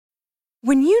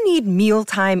When you need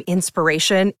mealtime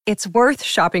inspiration, it's worth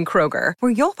shopping Kroger,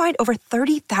 where you'll find over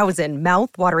 30,000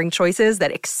 mouth-watering choices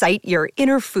that excite your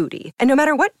inner foodie. And no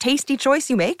matter what tasty choice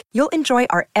you make, you'll enjoy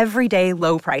our everyday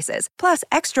low prices, plus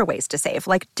extra ways to save,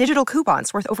 like digital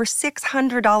coupons worth over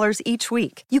 $600 each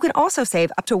week. You can also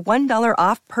save up to $1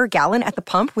 off per gallon at the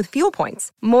pump with fuel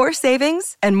points. More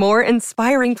savings and more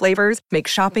inspiring flavors make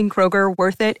shopping Kroger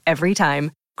worth it every time.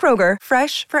 Kroger,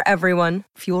 fresh for everyone.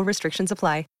 Fuel restrictions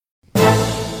apply.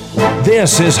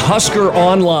 This is Husker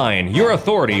Online, your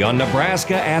authority on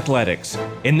Nebraska athletics.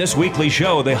 In this weekly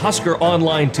show, the Husker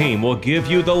Online team will give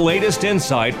you the latest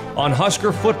insight on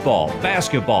Husker football,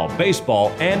 basketball, baseball,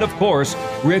 and, of course,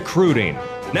 recruiting.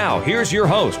 Now, here's your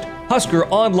host, Husker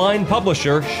Online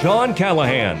publisher Sean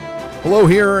Callahan. Hello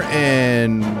here,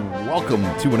 and welcome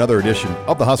to another edition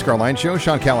of the Husker Online Show.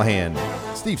 Sean Callahan,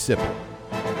 Steve Sipple,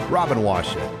 Robin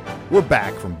Washington. We're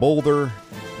back from Boulder.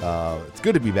 It's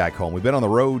good to be back home. We've been on the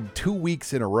road 2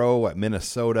 weeks in a row at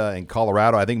Minnesota and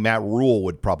Colorado. I think Matt Rule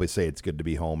would probably say it's good to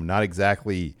be home. Not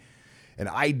exactly an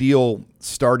ideal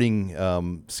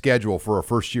starting schedule for a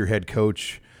first-year head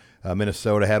coach.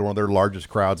 Minnesota had one of their largest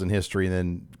crowds in history, and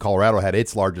then Colorado had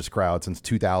its largest crowd since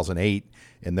 2008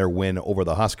 in their win over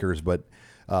the Huskers. But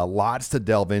lots to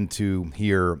delve into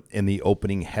here in the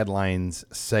opening headlines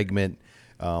segment.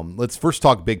 Let's first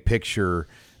talk big picture.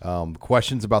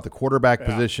 Questions about the quarterback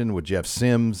position with Jeff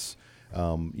Sims.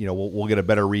 We'll get a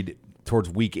better read towards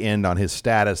week end on his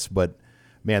status. But,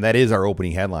 man, that is our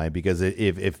opening headline, because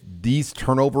if these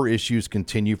turnover issues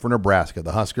continue for Nebraska,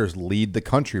 the Huskers lead the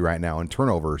country right now in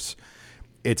turnovers,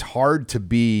 it's hard to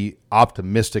be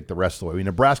optimistic the rest of the way. I mean,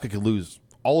 Nebraska could lose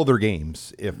all of their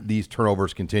games if these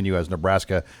turnovers continue, as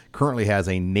Nebraska currently has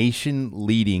a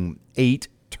nation-leading 8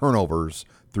 turnovers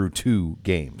through 2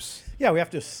 games. Yeah, we have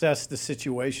to assess the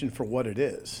situation for what it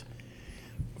is.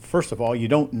 First of all, you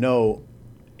don't know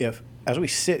if, as we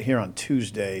sit here on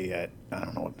Tuesday at, I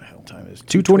don't know what the hell time it is,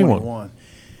 2:21.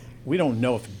 We don't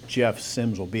know if Jeff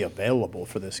Sims will be available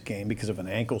for this game because of an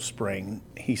ankle sprain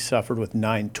he suffered with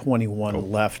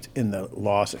 9:21 left in the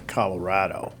loss at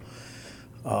Colorado.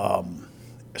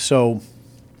 So,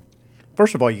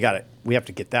 first of all, we have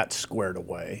to get that squared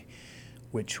away,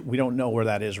 which we don't know where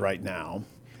that is right now.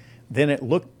 Then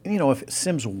if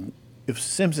Sims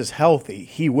is healthy,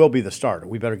 he will be the starter.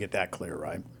 We better get that clear,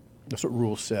 right? That's what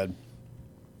Rule said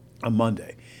on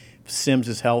Monday. If Sims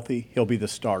is healthy, he'll be the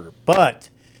starter. But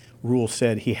Rule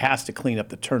said he has to clean up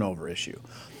the turnover issue.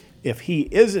 If he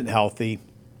isn't healthy,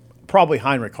 probably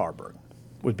Heinrich Haarberg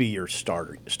would be your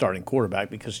starting quarterback,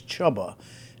 because Chubba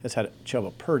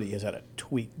Purdy has had a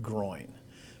tweaked groin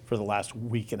for the last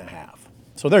week and a half.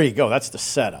 So there you go. That's the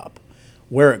setup.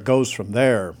 Where it goes from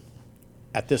there,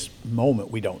 at this moment,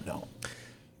 we don't know.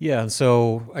 Yeah, and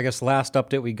so I guess the last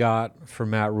update we got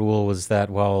from Matt Rule was that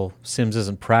while Sims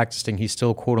isn't practicing, he's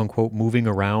still, quote-unquote, moving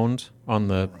around on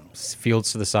the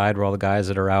fields to the side where all the guys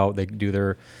that are out, they do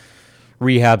their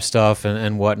rehab stuff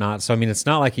and whatnot. So, I mean, it's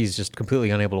not like he's just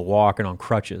completely unable to walk and on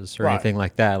crutches or anything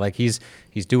like that. Like, he's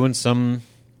doing some,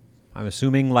 I'm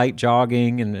assuming, light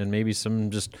jogging and maybe some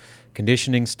just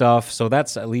conditioning stuff. So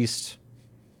that's at least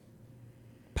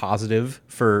positive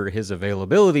for his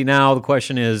availability. Now the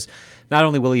question is, not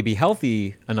only will he be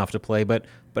healthy enough to play, but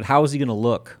how is he going to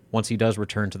look once he does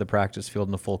return to the practice field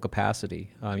in a full capacity?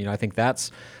 I think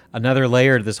that's another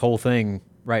layer to this whole thing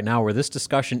right now, where this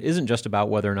discussion isn't just about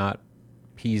whether or not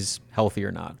he's healthy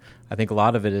or not. I think a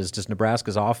lot of it is, does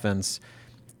Nebraska's offense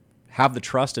have the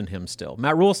trust in him still?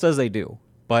 Matt Rule says they do,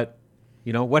 but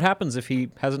what happens if he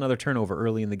has another turnover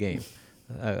early in the game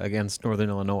against Northern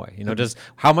Illinois?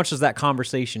 How much does that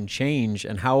conversation change,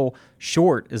 and how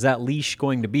short is that leash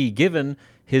going to be, given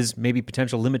his maybe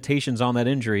potential limitations on that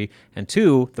injury, and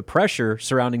 2, the pressure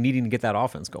surrounding needing to get that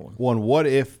offense going? 1, what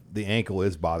if the ankle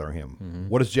is bothering him? Mm-hmm.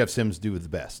 What does Jeff Sims do his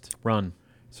best? Run.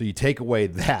 So you take away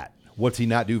that. What's he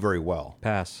not do very well?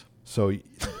 Pass. So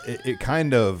it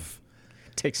kind of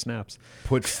take snaps,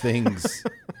 puts things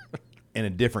in a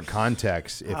different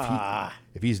context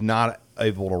if he's not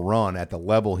able to run at the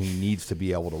level he needs to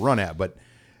be able to run at. But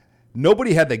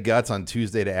nobody had the guts on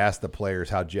Tuesday to ask the players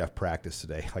how Jeff practiced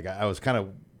today. Like, I was kind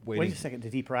of waiting. Wait a second,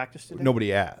 did he practice today?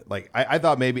 Nobody asked. Like, I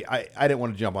thought maybe I didn't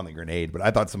want to jump on the grenade, but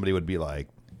I thought somebody would be like,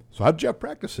 so how'd Jeff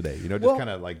practice today? Kind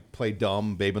of like play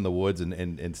dumb, babe in the woods,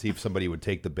 and see if somebody would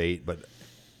take the bait. But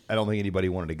I don't think anybody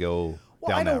wanted to go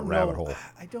down that rabbit hole.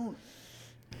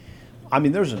 I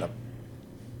mean,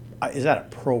 is that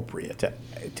appropriate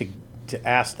to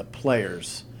ask the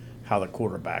players how the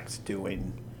quarterback's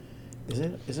doing? Is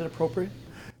it appropriate?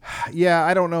 Yeah,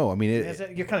 I don't know. I mean,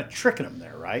 you're kind of tricking them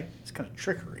there, right? It's kind of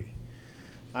trickery.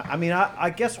 I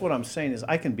guess what I'm saying is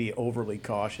I can be overly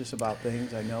cautious about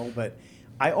things, I know, but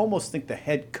I almost think the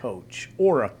head coach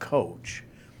or a coach,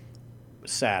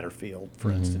 Satterfield,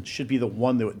 for instance, should be the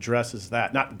one that addresses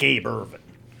that, not Gabe Ervin.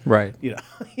 Right.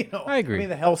 I agree. I mean,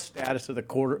 the health status of the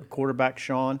quarterback,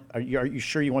 Sean. Are you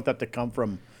sure you want that to come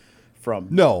from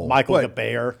No, Michael but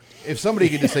DeBear? If somebody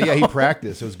could just say, yeah, he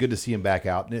practiced, it was good to see him back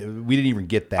out. We didn't even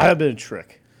get that. That'd have been a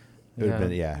trick. It would have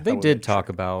been, yeah. They did talk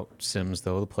about Sims,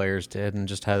 though. The players did, and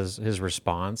just has his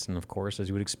response. And, of course, as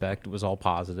you would expect, it was all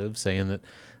positive, saying that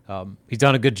he's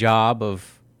done a good job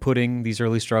of putting these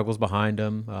early struggles behind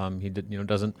him. He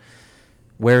doesn't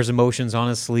wear his emotions on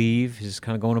his sleeve. He's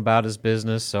kind of going about his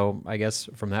business. So I guess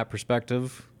from that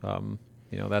perspective,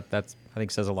 that's I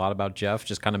think says a lot about Jeff,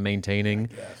 just kind of maintaining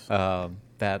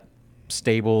that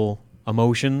stable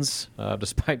emotions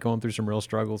despite going through some real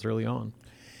struggles early on.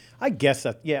 I guess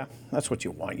that's what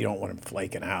you want. You don't want him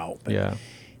flaking out. But, Yeah.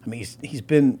 I mean, he's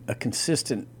been a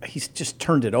consistent. He's just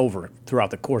turned it over throughout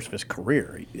the course of his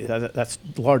career. That's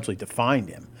largely defined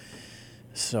him.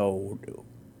 So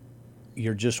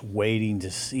you're just waiting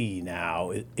to see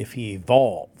now if he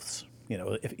evolves.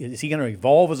 Is he going to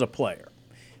evolve as a player?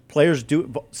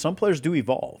 Some players do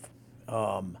evolve.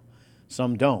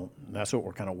 Some don't. And that's what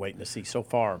we're kind of waiting to see. So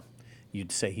far,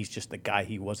 you'd say he's just the guy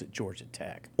he was at Georgia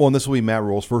Tech. Well, and this will be Matt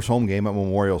Rule's first home game at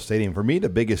Memorial Stadium. For me, the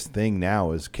biggest thing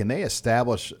now is, can they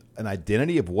establish an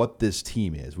identity of what this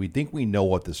team is? We think we know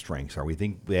what the strengths are. We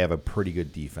think they have a pretty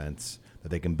good defense that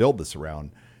they can build this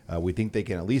around. We think they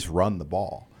can at least run the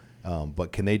ball.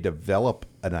 But can they develop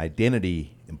an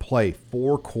identity and play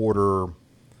four-quarter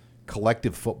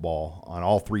collective football on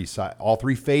all three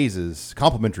phases?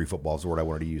 Complementary football is the word I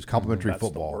wanted to use. Complementary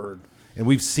football. The word. And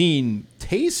we've seen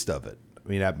taste of it. I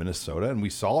mean, at Minnesota, and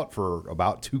we saw it for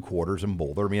about 2 quarters in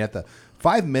Boulder. I mean, at the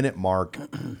 5-minute mark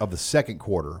of the second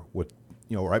quarter, with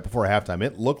right before halftime,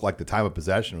 it looked like the time of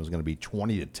possession was going to be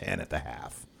 20-10 at the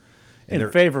half. In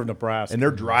favor of Nebraska. And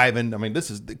they're driving. I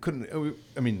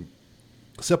mean,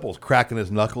 Sipple's cracking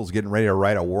his knuckles, getting ready to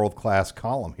write a world-class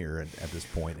column here at this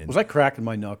point. And was I cracking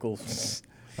my knuckles?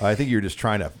 I think you're just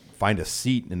trying to find a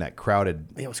seat in that crowded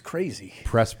It was crazy.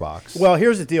 press box. Well,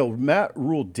 here's the deal. Matt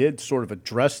Rule did sort of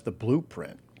address the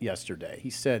blueprint yesterday.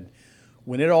 He said,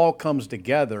 when it all comes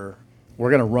together,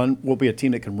 we'll be a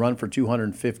team that can run for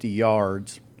 250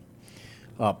 yards,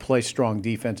 play strong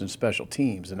defense and special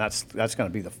teams, and that's going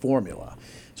to be the formula.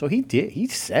 So he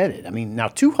said it. I mean, now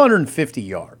 250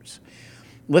 yards.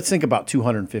 Let's think about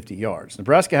 250 yards.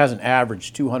 Nebraska hasn't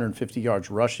averaged 250 yards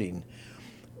rushing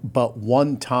but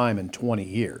one time in 20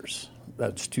 years.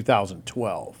 That's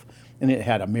 2012. And it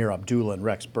had Amir Abdullah and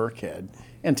Rex Burkhead.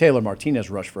 And Taylor Martinez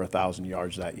rushed for 1,000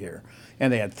 yards that year.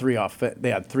 And they had three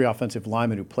offensive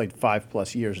linemen who played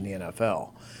 5+ years in the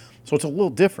NFL. So it's a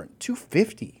little different.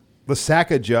 250. The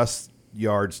sack adjust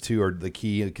yards, too, are the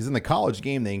key. Because in the college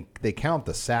game, they count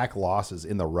the sack losses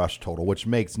in the rush total, which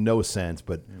makes no sense.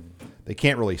 But they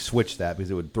can't really switch that because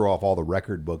it would throw off all the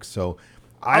record books. So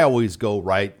I always go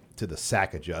right to the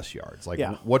sack adjust yards.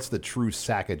 What's the true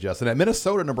sack adjust? And at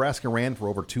Minnesota, Nebraska ran for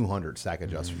over 200 sack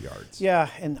adjust yards. Yeah,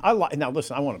 and now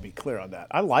listen, I want to be clear on that.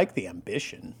 I like the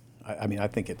ambition. I mean, I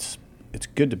think it's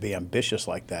good to be ambitious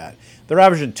like that. They're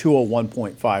averaging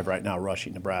 201.5 right now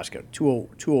rushing, Nebraska.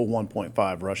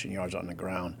 201.5 rushing yards on the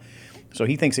ground. So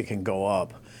he thinks it can go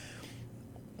up.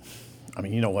 I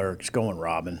mean, you know where it's going,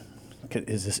 Robin.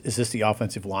 Is this the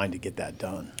offensive line to get that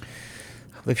done?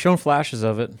 They've shown flashes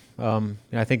of it.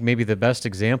 I think maybe the best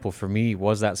example for me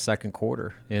was that second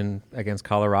quarter against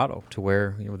Colorado, to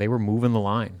where they were moving the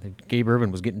line. Gabe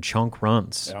Ervin was getting chunk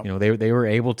runs. Yep. They were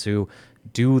able to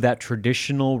do that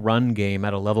traditional run game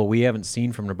at a level we haven't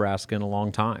seen from Nebraska in a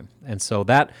long time. And so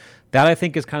that I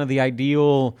think is kind of the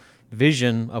ideal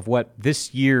vision of what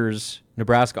this year's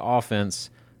Nebraska offense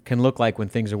can look like when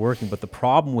things are working. But the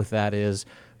problem with that is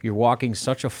you're walking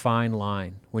such a fine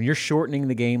line. When you're shortening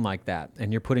the game like that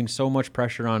and you're putting so much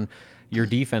pressure on your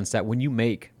defense that when you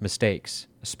make mistakes,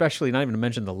 especially not even to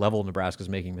mention the level Nebraska's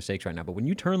making mistakes right now, but when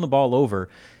you turn the ball over,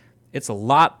 it's a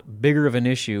lot bigger of an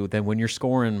issue than when you're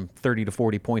scoring 30 to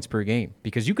 40 points per game,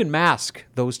 because you can mask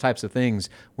those types of things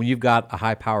when you've got a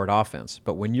high-powered offense.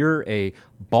 But when you're a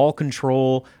ball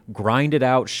control, grind it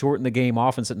out, shorten the game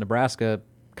offense that Nebraska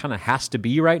kind of has to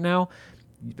be right now,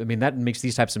 I mean, that makes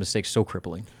these types of mistakes so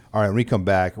crippling. All right, when we come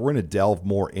back, we're going to delve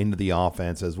more into the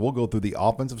offense as we'll go through the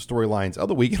offensive storylines of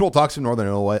the week. And we'll talk some Northern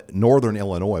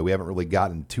Illinois. We haven't really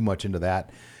gotten too much into that.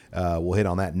 We'll hit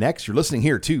on that next. You're listening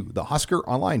here to the Husker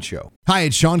Online Show. Hi,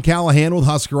 it's Sean Callahan with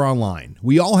Husker Online.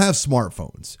 We all have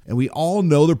smartphones, and we all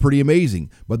know they're pretty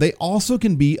amazing, but they also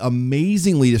can be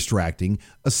amazingly distracting,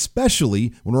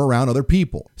 especially when we're around other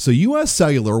people. So US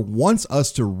Cellular wants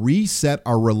us to reset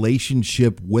our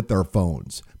relationship with our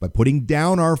phones by putting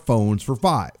down our phones for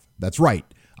 $5. That's right.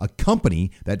 A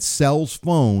company that sells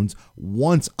phones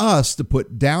wants us to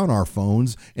put down our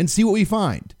phones and see what we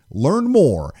find. Learn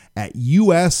more at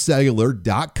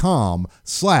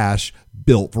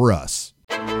uscellular.com/built for us.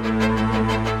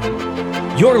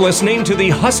 You're listening to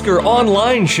the Husker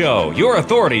Online Show, your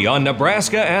authority on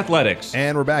Nebraska athletics.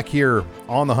 And we're back here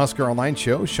on the Husker Online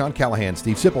Show. Sean Callahan,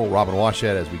 Steve Sipple, Robin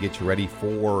Washett, as we get you ready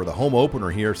for the home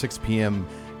opener here, 6 p.m.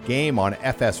 game on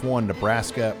FS1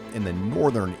 Nebraska in the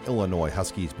Northern Illinois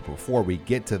Huskies. But before we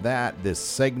get to that, this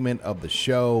segment of the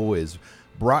show is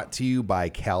brought to you by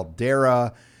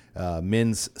Caldera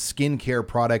men's skincare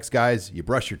products. Guys, you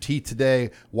brush your teeth today.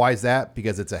 Why is that?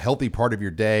 Because it's a healthy part of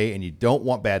your day and you don't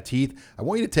want bad teeth. I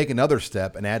want you to take another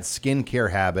step and add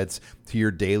skincare habits to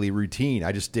your daily routine.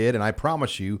 I just did, and I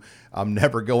promise you I'm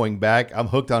never going back. I'm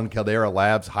hooked on Caldera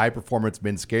Labs high-performance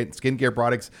men's skincare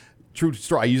products. True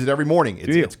story. I use it every morning.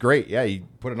 It's great. Yeah, you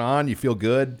put it on, you feel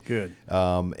good. Good.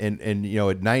 And you know,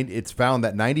 it's found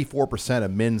that 94%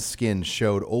 of men's skin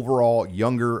showed overall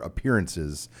younger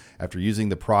appearances after using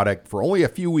the product for only a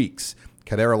few weeks.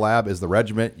 Caldera Lab is the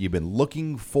regimen you've been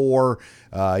looking for.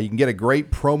 You can get a great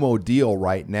promo deal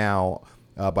right now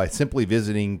by simply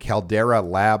visiting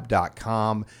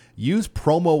calderalab.com. Use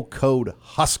promo code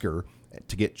Husker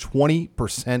to get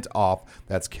 20% off.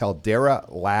 That's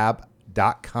calderalab.com.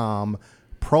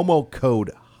 Promo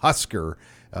code Husker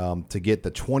to get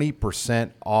the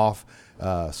 20% off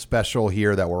special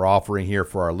here that we're offering here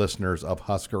for our listeners of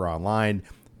Husker Online.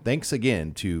 Thanks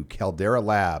again to Caldera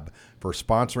Lab for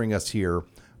sponsoring us here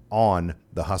on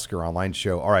the Husker Online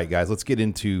Show. All right, guys, let's get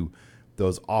into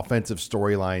those offensive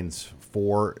storylines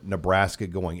for Nebraska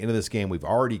going into this game. We've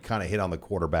already kind of hit on the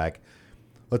quarterback.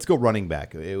 Let's go running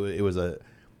back. It was a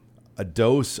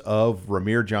dose of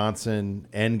Ramir Johnson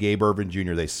and Gabe Ervin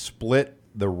Jr. They split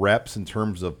the reps in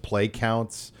terms of play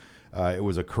counts. It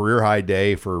was a career-high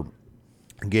day for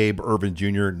Gabe Ervin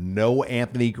Jr. No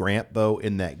Anthony Grant, though,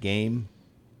 in that game.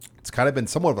 It's kind of been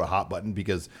somewhat of a hot button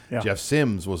because Jeff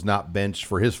Sims was not benched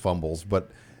for his fumbles,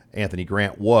 but Anthony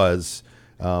Grant was.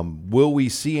 Will we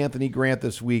see Anthony Grant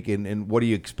this week, and what do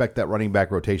you expect that running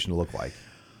back rotation to look like?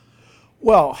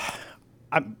 Well,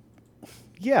 I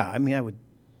would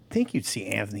think you'd see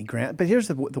Anthony Grant, but here's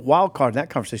the wild card in that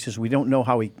conversation is we don't know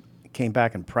how he came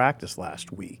back in practice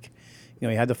last week. You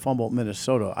know, he had the fumble at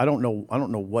Minnesota. I don't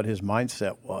know what his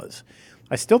mindset was.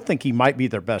 I still think he might be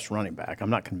their best running back. I'm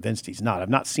not convinced he's not. I've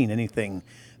not seen anything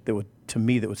that would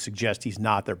suggest he's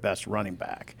not their best running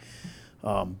back.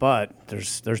 But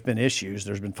there's been issues.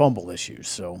 There's been fumble issues.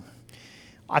 So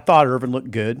I thought Ervin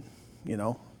looked good. You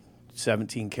know,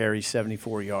 17 carries,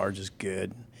 74 yards is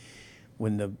good.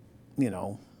 It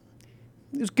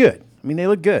was good. I mean, they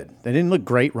looked good. They didn't look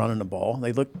great running the ball.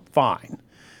 They looked fine.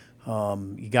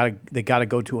 They got to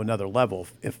go to another level.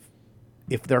 If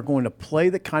they're going to play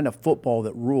the kind of football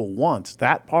that Rule wants,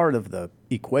 that part of the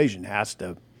equation has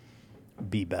to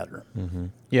be better. Mm-hmm.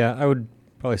 Yeah, I would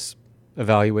probably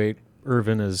evaluate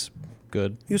Ervin as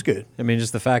good. He was good. I mean,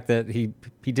 just the fact that he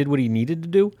did what he needed to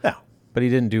do. Yeah. But he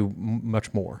didn't do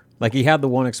much more. Like, he had the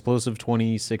one explosive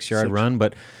 26-yard run,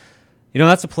 but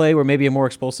that's a play where maybe a more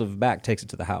explosive back takes it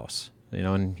to the house.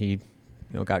 And he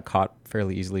got caught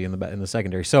fairly easily in the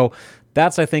secondary. So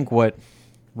that's, I think, what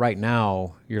right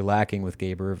now you're lacking with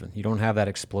Gabe Ervin. You don't have that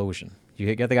explosion.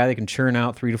 You get the guy that can churn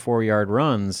out 3 to 4 yard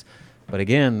runs, but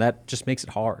again, that just makes it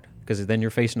hard because then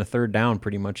you're facing a third down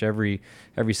pretty much every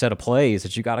set of plays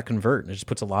that you got to convert. And it just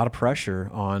puts a lot of pressure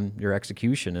on your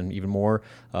execution and even more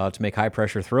to make high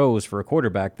pressure throws for a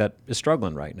quarterback that is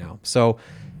struggling right now. So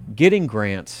getting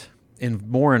Grant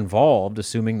more involved,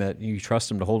 assuming that you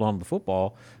trust him to hold on to the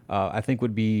football, I think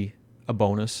would be a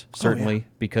bonus, certainly,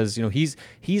 because he's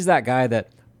that guy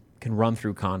that can run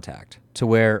through contact to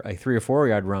where a 3 or 4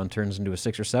 yard run turns into a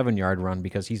 6 or 7 yard run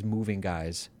because he's moving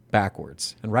guys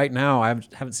backwards. And right now, I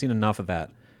haven't seen enough of that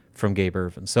from Gabe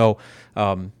Ervin. So,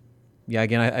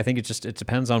 again, I think it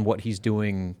depends on what he's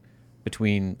doing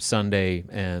between Sunday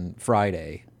and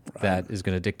Friday. That is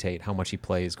going to dictate how much he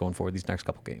plays going forward these next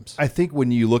couple games. I think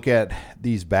when you look at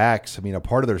these backs, a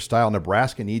part of their style,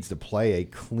 Nebraska needs to play a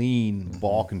clean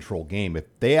ball control game. If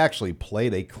they actually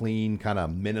played a clean kind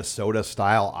of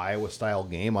Minnesota-style, Iowa-style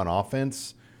game on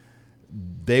offense,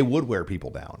 they would wear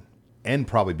people down and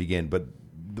probably begin. But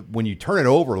when you turn it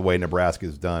over the way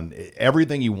Nebraska's done,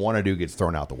 everything you want to do gets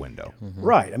thrown out the window.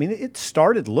 Right. I mean, it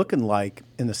started looking like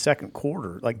in the second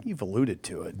quarter, like you've alluded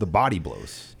to it. The body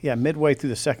blows. Yeah, midway through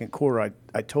the second quarter,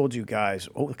 I told you guys,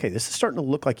 okay, this is starting to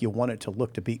look like you want it to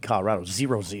look to beat Colorado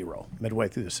 0-0 midway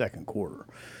through the second quarter.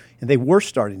 And they were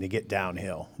starting to get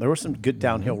downhill. There were some good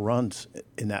downhill runs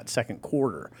in that second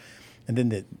quarter. And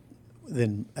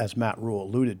then as Matt Rule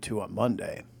alluded to on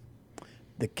Monday,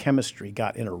 the chemistry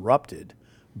got interrupted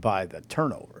by the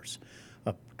turnovers,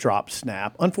 a drop,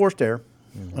 snap, unforced error,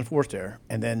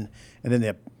 and then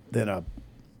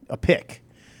a pick,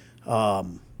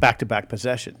 back-to-back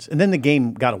possessions, and then the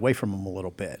game got away from them a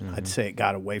little bit. I'd say it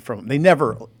got away from them. They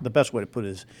never. The best way to put it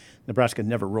is Nebraska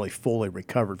never really fully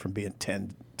recovered from being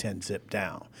 10 zip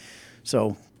down.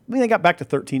 So I mean, they got back to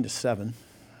 13-7,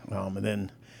 and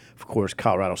then. Of course,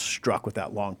 Colorado struck with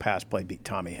that long pass play, beat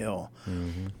Tommy Hill.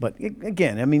 But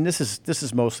again, I mean, this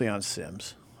is mostly on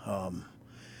Sims,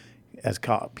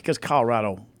 because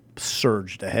Colorado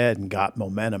surged ahead and got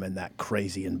momentum in that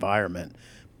crazy environment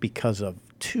because of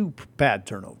 2 bad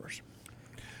turnovers.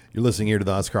 You're listening here to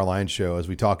the HuskerOnline Show as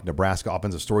we talk Nebraska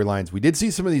offensive storylines. We did see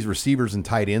some of these receivers and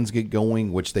tight ends get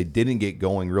going, which they didn't get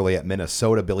going really at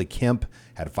Minnesota. Billy Kemp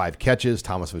had 5 catches.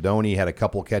 Thomas Fedoni had a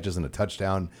couple of catches and a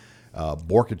touchdown.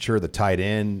 Borkature, the tight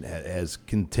end, has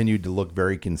continued to look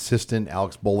very consistent.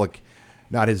 Alex Bullock,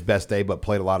 not his best day, but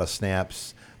played a lot of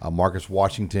snaps. Marcus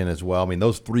Washington as well. I mean,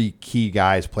 those 3 key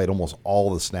guys played almost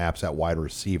all the snaps at wide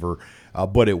receiver.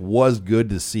 But it was good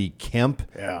to see Kemp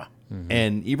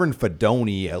and even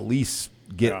Fedoni at least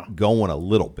get going a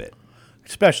little bit.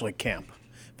 Especially Kemp.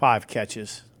 5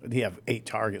 catches. He have 8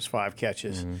 targets, 5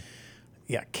 catches.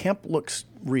 Yeah, Kemp looks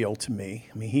real to me.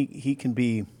 I mean, he can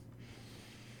be –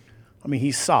 I mean,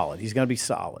 he's solid. He's going to be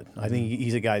solid. I think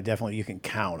he's a guy definitely you can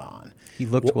count on. He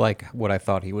looked like what I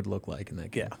thought he would look like in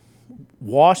that game. Yeah.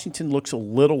 Washington looks a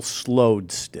little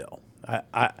slowed still.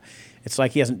 It's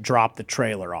like he hasn't dropped the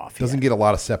trailer off Doesn't yet. get a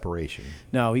lot of separation.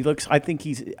 No, he looks – I think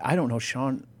he's – I don't know,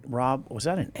 Rob, was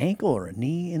that an ankle or a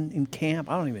knee in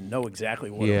camp? I don't even know exactly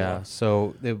what it was. Yeah,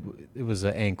 so it was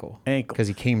an ankle. Ankle. Because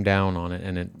he came down on it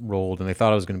and it rolled, and they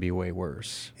thought it was going to be way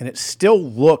worse. And it still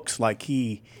looks like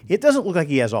it doesn't look like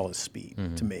he has all his speed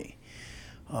to me.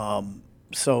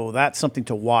 So that's something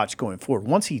to watch going forward.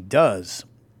 Once he does,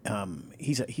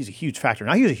 he's a huge factor.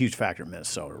 Now, he was a huge factor in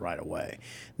Minnesota right away.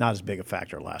 Not as big a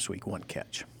factor last week, 1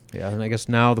 catch. Yeah, and I guess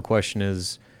now the question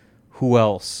is, who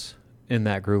else in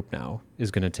that group now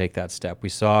is going to take that step? We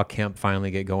saw Kemp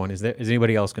finally get going. Is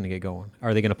anybody else going to get going?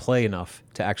 Are they going to play enough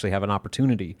to actually have an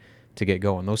opportunity to get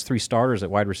going? Those 3 starters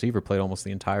at wide receiver played almost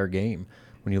the entire game.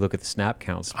 When you look at the snap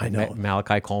counts, I know.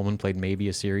 Malachi Coleman played maybe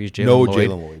a series. Jalen Lloyd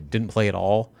Lloyd didn't play at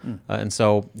all. And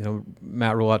so,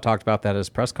 Matt Rule talked about that at his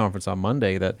press conference on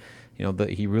Monday, that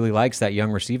he really likes that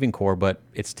young receiving core, but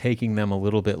it's taking them a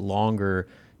little bit longer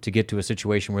to get to a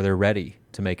situation where they're ready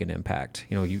to make an impact.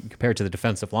 You compare it to the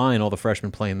defensive line, all the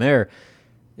freshmen playing there,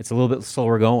 it's a little bit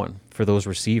slower going for those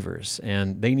receivers,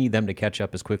 and they need them to catch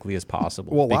up as quickly as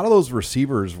possible. Well, a lot of those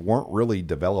receivers weren't really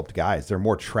developed guys. They're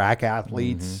more track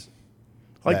athletes.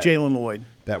 Like Jalen Lloyd.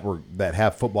 That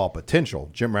have football potential.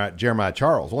 Jeremiah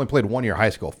Charles only played 1 year high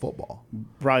school football.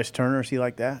 Bryce Turner, is he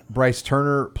like that? Bryce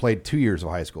Turner played 2 years of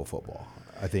high school football,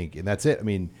 I think, and that's it. I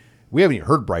mean, we haven't even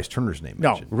heard Bryce Turner's name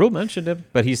mentioned. Rule mentioned him,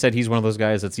 but he said he's one of those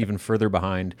guys that's even further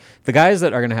behind. The guys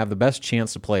that are going to have the best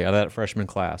chance to play out of that freshman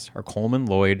class are Coleman,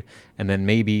 Lloyd, and then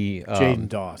maybe Jaden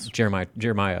Doss.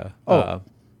 Jeremiah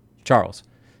Charles.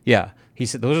 Yeah, he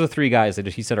said those are the 3 guys that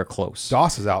he said are close.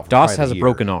 Doss is out. Doss has a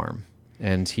broken arm,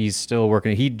 and he's still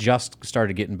working. He just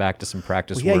started getting back to some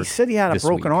practice work. Yeah, he said he had a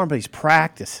broken arm, but he's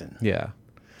practicing. Yeah.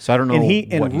 So I don't know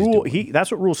and Rule,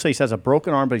 that's what Rule says. He has a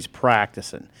broken arm, but he's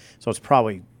practicing. So it's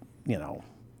probably,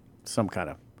 some kind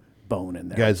of bone in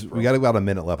there. Guys, we got about a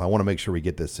minute left. I want to make sure we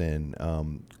get this in.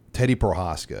 Teddy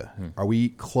Prohaska, are we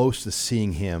close to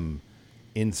seeing him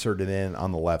inserted in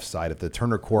on the left side? If the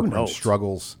Turner Corcoran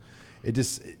struggles,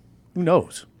 who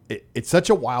knows? It's such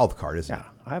a wild card, isn't it?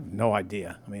 I have no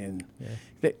idea. I mean,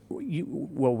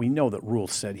 we know that Rule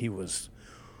said he was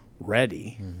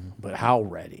ready, but how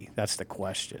ready? That's the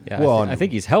question. Yeah, well, I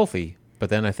think he's healthy, but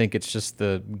then I think it's just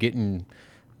the getting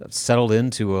settled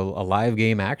into a live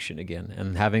game action again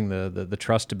and having the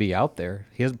trust to be out there.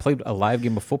 He hasn't played a live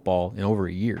game of football in over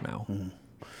a year now.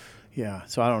 Yeah,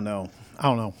 so I don't know.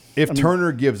 If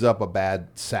Turner gives up a bad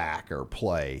sack or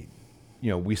play,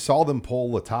 we saw them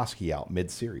pull Latoski out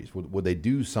mid-series. Would they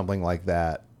do something like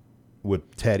that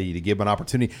with Teddy to give him an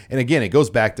opportunity. And again, it goes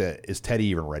back to, is Teddy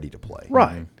even ready to play?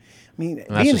 Right. I mean,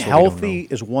 being healthy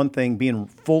is one thing. Being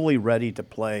fully ready to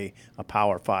play a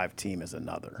Power 5 team is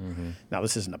another. Now,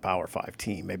 this isn't a Power 5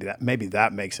 team. Maybe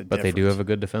that makes a difference. But they do have a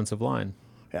good defensive line.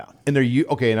 Yeah. And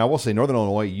and I will say Northern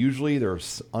Illinois, usually they're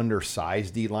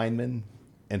undersized D linemen.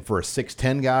 And for a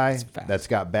 6'10 guy that's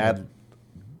got bad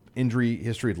injury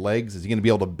history with legs, is he going to be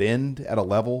able to bend at a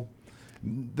level?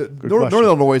 Northern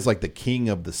Illinois is like the king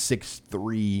of the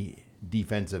 6'3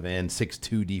 defensive end,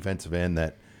 6'2 defensive end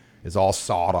that is all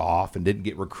sawed off and didn't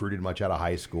get recruited much out of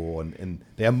high school. And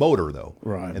they have motor, though.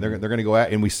 Right. And they're going to go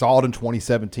out. And we saw it in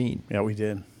 2017. Yeah, we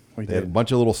did. They had a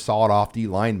bunch of little sawed off D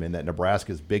linemen that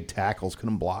Nebraska's big tackles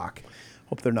couldn't block.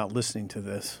 Hope they're not listening to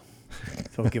this.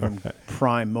 So give them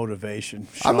prime motivation.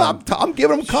 Sean, I'm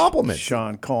giving them compliments.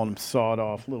 Sean calling them sawed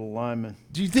off little linemen.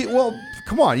 Do you think? Well,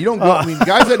 come on. You don't go. I mean,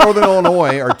 guys at Northern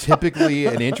Illinois are typically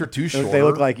an inch or two shorter. They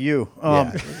look like you.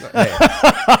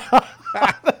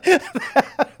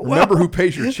 Remember who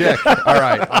pays your check. All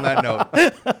right. On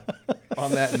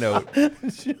that note,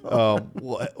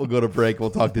 we'll go to break.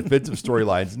 We'll talk defensive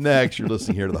storylines next. You're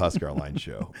listening here to the Husker Online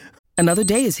Show. Another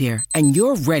day is here, and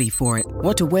you're ready for it.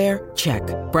 What to wear? Check.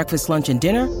 Breakfast, lunch, and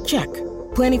dinner? Check.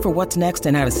 Planning for what's next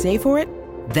and how to save for it?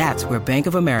 That's where Bank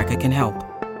of America can help.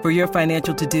 For your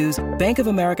financial to-dos, Bank of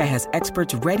America has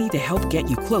experts ready to help get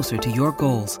you closer to your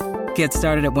goals. Get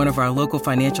started at one of our local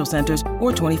financial centers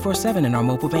or 24/7 in our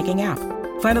mobile banking app.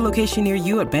 Find a location near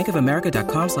you at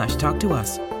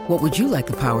bankofamerica.com/talktous. What would you like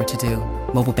the power to do?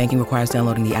 Mobile banking requires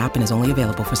downloading the app and is only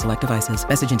available for select devices.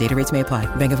 Message and data rates may apply.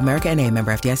 Bank of America N.A.,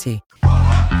 member FDIC.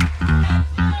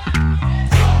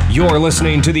 You're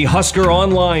listening to the Husker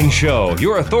Online Show,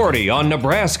 your authority on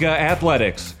Nebraska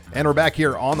athletics. And we're back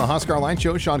here on the Husker Online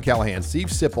Show. Sean Callahan, Steve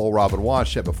Sipple, Robin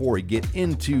Wash. Before we get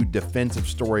into defensive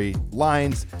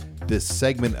storylines, this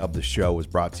segment of the show is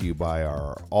brought to you by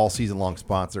our all-season-long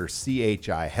sponsor,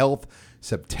 CHI Health.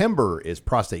 September is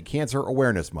Prostate Cancer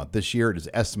Awareness Month. This year, it is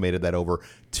estimated that over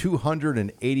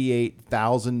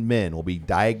 288,000 men will be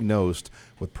diagnosed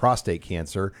with prostate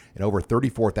cancer, and over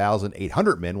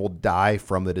 34,800 men will die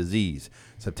from the disease.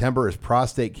 September is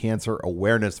Prostate Cancer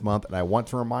Awareness Month, and I want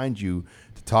to remind you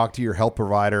to talk to your health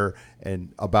provider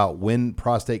and about when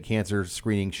prostate cancer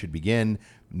screening should begin.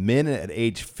 Men at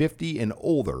age 50 and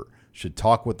older should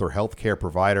talk with their health care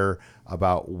provider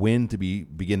about when to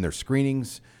begin their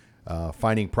screenings.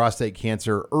 Finding prostate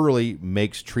cancer early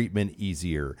makes treatment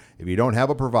easier. If you don't have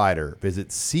a provider, visit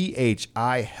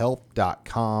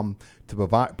chihealth.com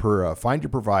to find your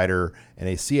provider and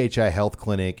a CHI Health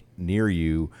clinic near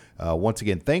you. Once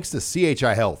again, thanks to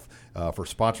CHI Health for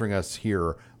sponsoring us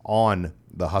here on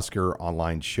the Husker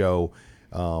Online Show.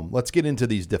 Let's get into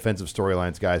these defensive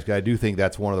storylines, guys, because I do think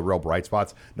that's one of the real bright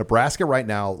spots. Nebraska right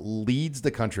now leads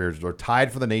the country. They're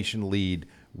tied for the nation lead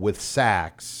with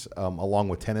sacks, along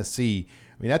with Tennessee.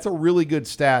 I mean, that's a really good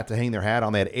stat to hang their hat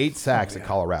on. They had 8 sacks at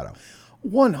Colorado.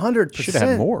 100%. Should have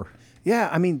had more. Yeah,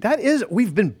 I mean,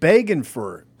 we've been begging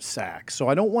for sacks, so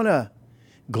I don't want to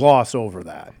gloss over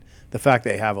that, the fact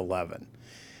they have 11.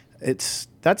 That's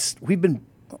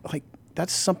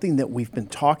something that we've been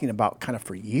talking about kind of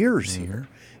for years here.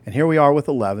 And here we are with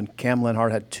 11. Cam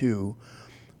Lenhart had 2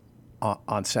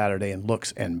 on Saturday, and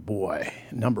boy,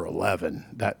 number 11,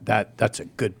 that's a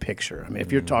good picture. I mean,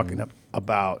 if you're talking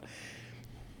about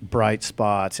bright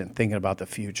spots and thinking about the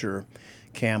future,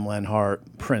 Cam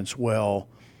Lenhart, Prince Will,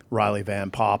 Riley Van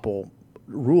Poppel.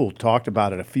 Rule talked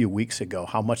about it a few weeks ago,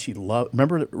 how much he loved.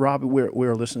 Remember, Rob, we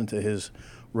were listening to his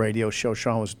radio show.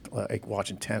 Sean was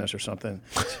watching tennis or something.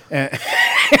 And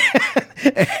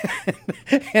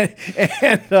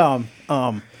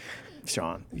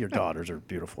Sean, your daughters are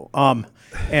beautiful.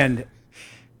 And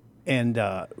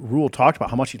Rule talked about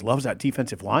how much he loves that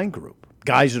defensive line group.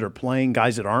 Guys that are playing,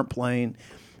 guys that aren't playing.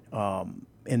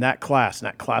 In that class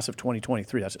of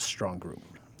 2023, that's a strong group.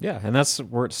 Yeah, and that's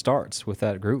where it starts with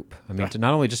that group. I mean, to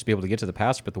not only just be able to get to the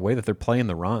passer, but the way that they're playing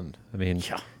the run. I mean,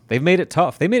 they've made it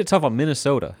tough. They made it tough on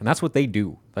Minnesota, and that's what they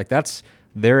do. Like, that's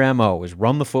their MO, is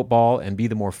run the football and be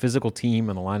the more physical team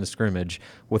in the line of scrimmage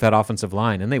with that offensive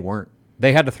line, and they weren't.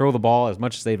 They had to throw the ball as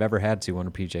much as they've ever had to under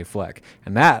P.J. Fleck,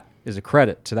 and that is a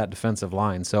credit to that defensive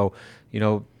line. So,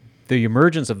 the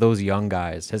emergence of those young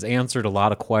guys has answered a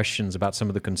lot of questions about some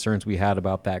of the concerns we had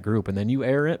about that group, and then you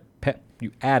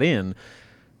add in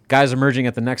guys emerging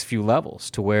at the next few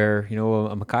levels to where,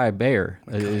 a Mekhi Bayer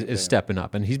is stepping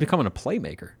up, and he's becoming a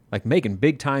playmaker, like making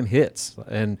big-time hits.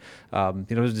 And,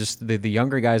 just the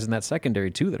younger guys in that secondary,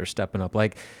 too, that are stepping up.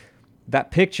 Like,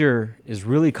 that picture is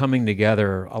really coming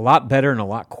together a lot better and a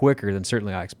lot quicker than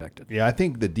certainly I expected. Yeah, I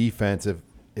think the defense,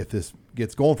 if this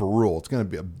gets going for Rule, it's going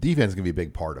to be defense is going to be a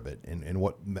big part of it, and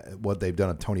what they've done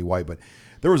with Tony White. But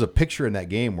there was a picture in that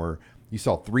game where you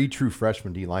saw 3 true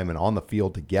freshman D linemen on the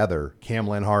field together. Cam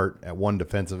Lenhart at one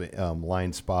defensive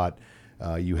line spot.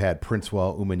 You had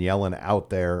Princewell Umanyalan out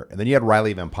there, and then you had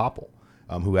Riley Van Poppel,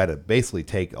 who had to basically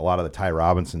take a lot of the Ty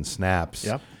Robinson snaps.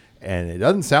 Yep. And it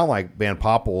doesn't sound like Van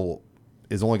Poppel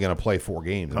is only going to play 4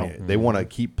 games. I mean, they want to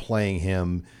keep playing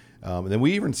him. And then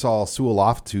we even saw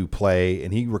Suoloftu play,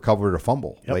 and he recovered a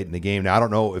fumble late in the game. Now, I don't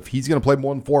know if he's going to play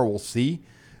more than 4. We'll see.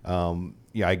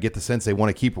 I get the sense they want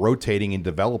to keep rotating and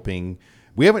developing.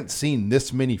 We haven't seen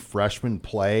this many freshmen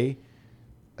play,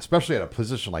 especially at a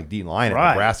position like D-line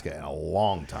at Nebraska, in a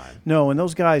long time. No, and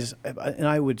those guys, and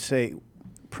I would say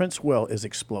Princewell is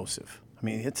explosive. I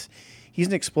mean, he's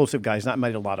an explosive guy. He's not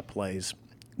made a lot of plays,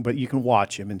 but you can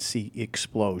watch him and see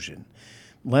explosion.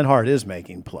 Lenhart is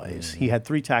making plays. Mm-hmm. He had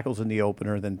 3 tackles in the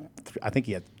opener. Then I think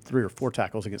he had 3 or 4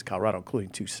 tackles against Colorado, including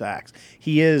 2 sacks.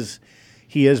 He's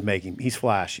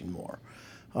flashing more.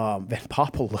 Van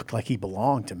Poppel looked like he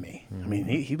belonged to me. Mm-hmm. I mean,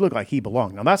 he looked like he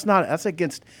belonged. Now that's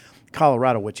against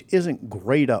Colorado, which isn't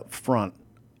great up front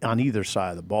on either side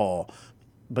of the ball.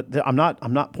 But I'm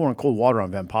not pouring cold water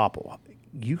on Van Poppel.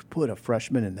 You put a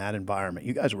freshman in that environment.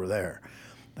 You guys were there.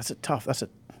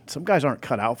 Some guys aren't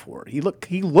cut out for it. He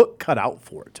looked cut out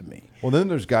for it to me. Well, then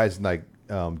there's guys like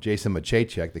Jason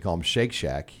Machacek. They call him Shake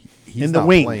Shack. He's in the not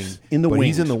wings. playing, in the but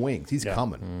wings. he's in the wings. He's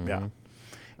coming. Mm-hmm. Yeah.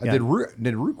 Did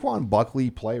Ruquan Buckley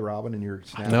play, Robin, in your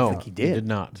snap? No, I think he did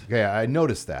not. Okay, I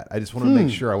noticed that. I just wanted to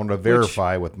make sure. I wanted to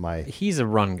verify with my. He's a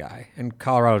run guy, and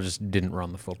Colorado just didn't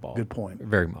run the football. Good point.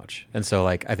 Very much. And so,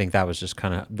 I think that was just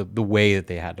kind of the way that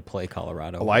they had to play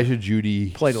Colorado. Elijah Judy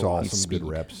played saw a some good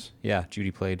reps. Yeah, Judy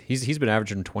played. He's been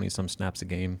averaging 20-some snaps a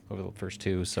game over the first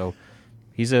 2, so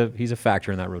he's a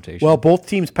factor in that rotation. Well, both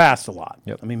teams passed a lot.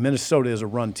 Yep. I mean, Minnesota is a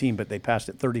run team, but they passed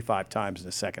it 35 times in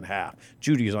the second half.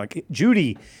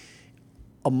 Judy,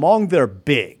 among their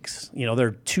bigs,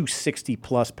 they're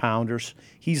 260-plus pounders.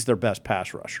 He's their best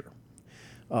pass rusher.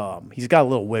 He's got a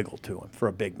little wiggle to him for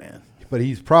a big man. But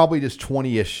he's probably just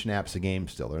 20-ish snaps a game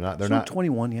still. They're not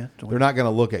 21 yet. They're not going to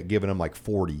look at giving him like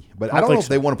 40. But I don't know if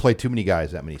they want to play too many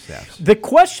guys that many snaps. The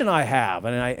question I have,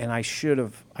 and I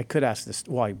could ask this.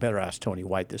 Well, I better ask Tony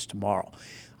White this tomorrow.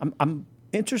 I'm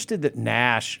interested that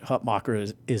Nash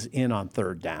Hutmacher is in on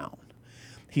third down.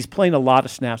 He's playing a lot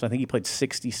of snaps. I think he played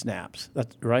 60 snaps.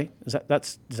 That's right.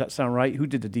 Does that sound right? Who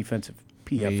did the defensive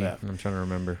PFF? I'm trying to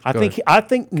remember. I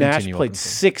think Nash played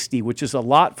 60, which is a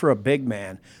lot for a big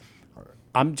man.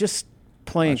 I'm just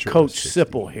playing Coach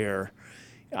Sipple here.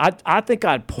 I think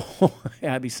I'd pull.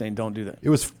 I'd be saying, don't do that. It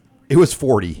was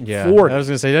 40. Yeah, 40. I was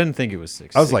going to say, I didn't think it was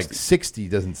 60. I was like 60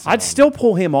 doesn't sound. I'd still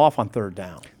pull him off on third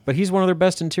down. But he's one of their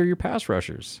best interior pass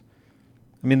rushers.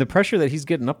 I mean, the pressure that he's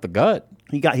getting up the gut.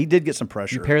 He did get some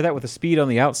pressure. You pair that with the speed on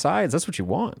the outsides, that's what you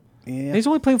want. Yeah. And he's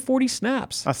only playing 40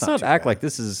 snaps. That's Let's not not too act bad. like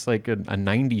this is like a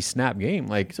 90-snap game.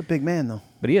 He's a big man, though.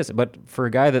 But he is. But for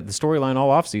a guy that the storyline all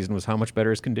offseason was how much better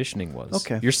his conditioning was.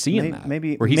 Okay. You're seeing that.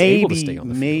 Maybe where he's able to stay on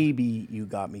the field. Maybe you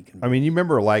got me convinced. I mean, you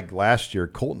remember like last year,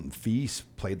 Colton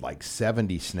Feast played like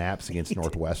 70 snaps against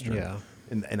Northwestern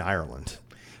in Ireland.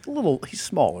 He's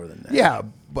smaller than that. Yeah,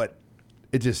 but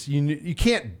it just you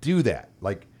can't do that.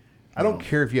 Like, I don't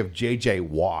care if you have J.J.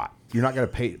 Watt. You're not going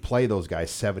to play those guys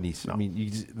 70. No. I mean,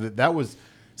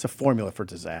 It's a formula for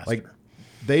disaster. Like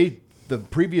the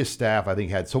previous staff, I think,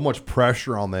 had so much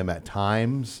pressure on them at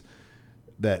times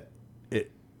that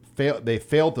they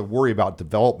failed to worry about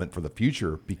development for the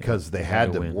future because they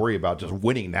had to worry about just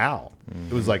winning now. Mm-hmm.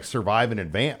 It was like survive in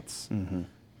advance. Mm-hmm.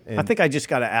 I think I just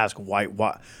got to ask White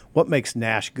what makes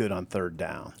Nash good on third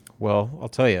down. Well, I'll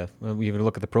tell you, we even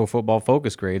look at the Pro Football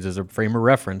Focus grades as a frame of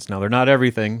reference. Now, they're not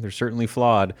everything. They're certainly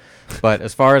flawed. But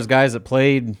as far as guys that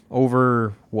played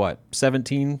over,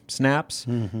 17 snaps,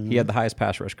 he had the highest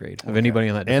pass rush grade of anybody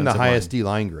on that defensive and the highest line.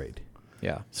 D-line grade.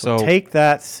 Yeah. So take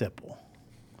that, Sipple.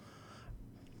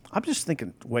 I'm just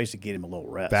thinking ways to get him a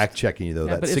little rest. Back checking you, though,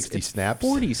 that 60 it's snaps.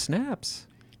 40 snaps.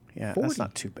 Yeah, 40. that's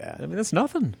not too bad. I mean, that's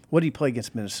nothing. What did he play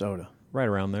against Minnesota? Right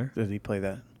around there. Did he play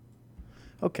that?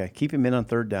 Okay, keep him in on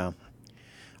third down.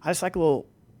 I just like a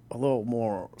little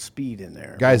more speed in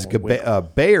there. Guys,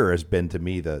 Bayer has been to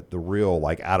me the real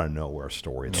out of nowhere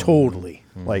story. Totally.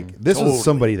 This was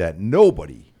somebody that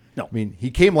nobody. No. I mean, he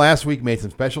came last week, made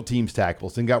some special teams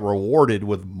tackles, and got rewarded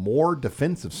with more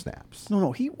defensive snaps.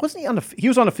 No, he wasn't. He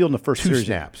was on the field in the first 2 series.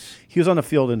 snaps. He was on the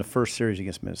field in the first series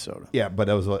against Minnesota. Yeah, but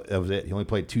that was it. He only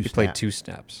played 2 snaps. He played 2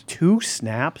 snaps. 2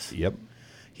 snaps? Yep.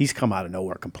 He's come out of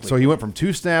nowhere completely. So he went from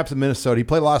 2 snaps in Minnesota. He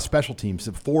played a lot of special teams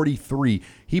at 43.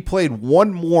 He played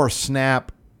one more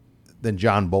snap than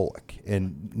John Bullock.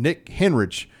 And Nick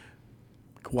Henrich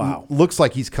Wow. looks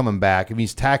like he's coming back. I mean,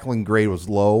 his tackling grade was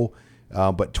low,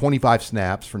 but 25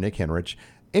 snaps for Nick Henrich.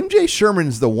 MJ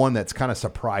Sherman's the one that's kind of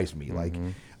surprised me. Like,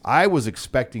 I was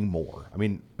expecting more. I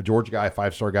mean, a Georgia guy,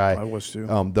 5-star guy. I was too.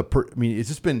 It's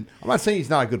just been, I'm not saying he's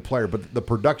not a good player, but the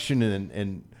production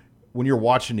and when you're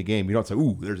watching the game, you don't say,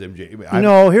 ooh, there's MJ.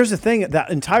 No, here's the thing. That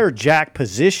entire jack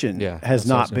position has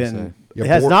not been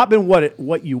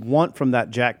what you want from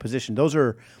that jack position. Those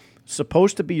are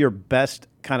supposed to be your best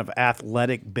kind of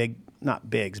athletic, not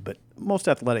bigs, but most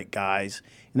athletic guys,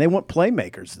 and they want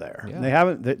playmakers there. Yeah. And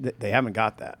they haven't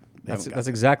got that. That's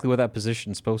exactly what that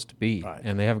position's supposed to be, Right.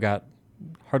 and they have got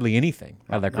hardly anything.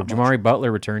 Jamari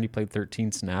Butler returned. He played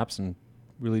 13 snaps and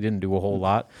really didn't do a whole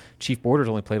lot. Chief Borders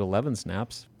only played 11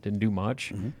 snaps, didn't do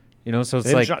much. So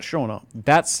it's They're not showing up.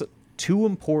 That's too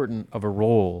important of a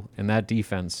role in that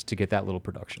defense to get that little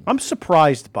production. I'm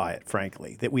surprised by it,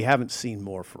 frankly, that we haven't seen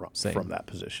more from that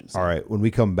position. All right, when we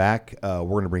come back, we're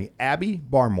going to bring Abby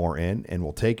Barmore in, and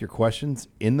we'll take your questions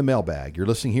in the mailbag. You're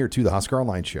listening here to the Husker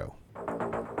Online Show.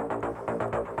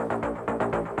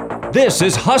 This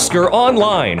is Husker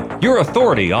Online, your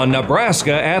authority on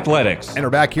Nebraska athletics. And we're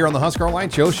back here on the Husker Online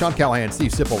Show. Sean Callahan,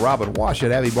 Steve Sipple, Robin Washut,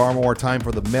 Abby Barmore. Time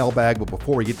for the mailbag. But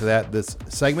before we get to that, this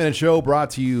segment and show brought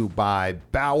to you by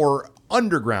Bauer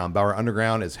Underground. Bauer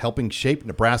Underground is helping shape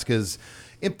Nebraska's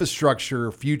infrastructure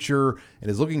future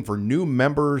and is looking for new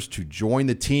members to join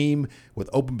the team with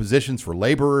open positions for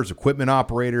laborers, equipment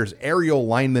operators, aerial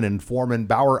linemen, and foremen.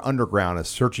 Bauer Underground is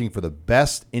searching for the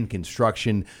best in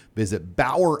construction. Visit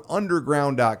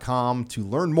BauerUnderground.com to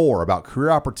learn more about career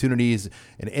opportunities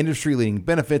and industry-leading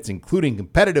benefits, including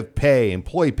competitive pay,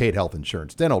 employee-paid health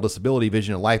insurance, dental, disability,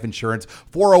 vision, and life insurance,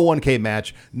 401k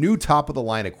match, new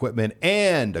top-of-the-line equipment,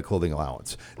 and a clothing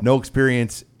allowance. No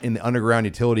experience in the underground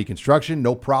utility construction?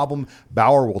 No problem.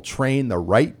 Bauer will train the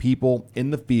right people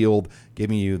in the field,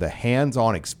 giving you the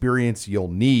hands-on experience you'll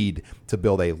need to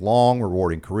build a long,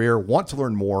 rewarding career. Want to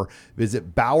learn more?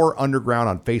 Visit Bauer Underground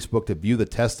on Facebook to view the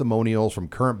testimonials from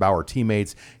current Bauer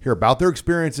teammates, hear about their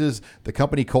experiences, the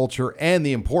company culture, and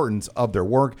the importance of their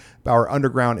work. Bauer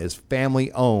Underground is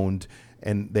family-owned,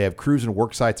 and they have crews and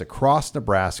work sites across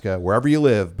Nebraska. Wherever you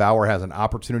live, Bauer has an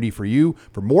opportunity for you.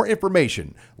 For more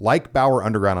information, like Bauer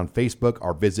Underground on Facebook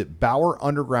or visit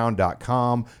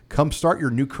BauerUnderground.com. Come start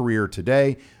your new career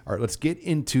today. All right, let's get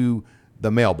into the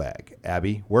mailbag.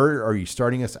 Abby, where are you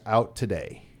starting us out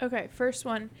today? Okay, first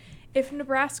one. If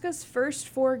Nebraska's first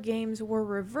 4 games were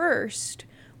reversed,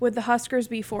 would the Huskers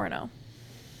be 4-0?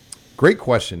 Great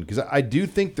question, because I do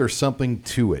think there's something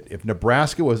to it. If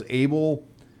Nebraska was able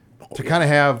to kind of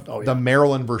have the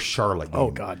Maryland versus Charlotte game. Oh,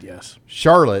 God, yes.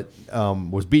 Charlotte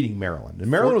was beating Maryland,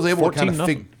 and Maryland was able to kind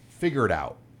of figure it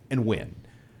out and win.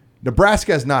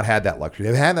 Nebraska has not had that luxury.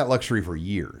 They've had that luxury for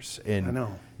years. And I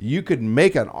know. You could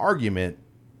make an argument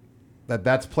that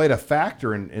that's played a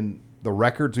factor in the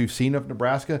records we've seen of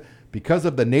Nebraska because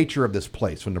of the nature of this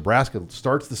place. When Nebraska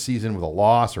starts the season with a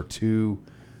loss or two,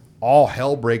 all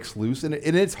hell breaks loose. And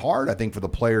it's hard, I think, for the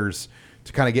players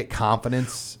to kind of get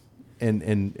confidence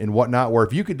and whatnot, where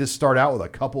if you could just start out with a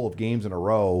couple of games in a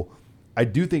row, I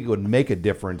do think it would make a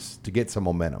difference to get some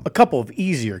momentum. A couple of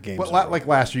easier games. But like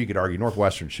last year, you could argue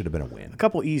Northwestern should have been a win. A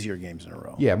couple easier games in a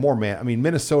row. Yeah,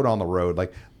 Minnesota on the road.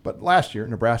 But last year,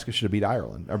 Nebraska should have beat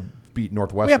Ireland or beat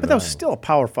Northwestern. Well, yeah, but that was still a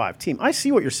Power 5 team. I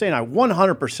see what you're saying. I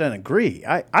 100% agree.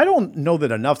 I don't know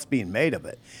that enough's being made of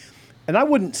it. And I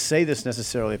wouldn't say this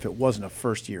necessarily if it wasn't a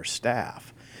first-year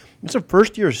staff. It's a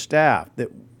first-year staff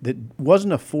that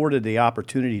wasn't afforded the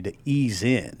opportunity to ease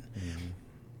in. Mm-hmm.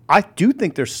 I do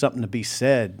think there's something to be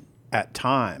said at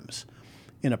times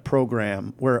in a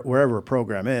program, wherever a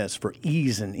program is, for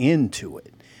easing into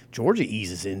it. Georgia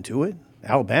eases into it.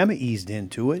 Alabama eased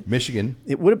into it. Michigan.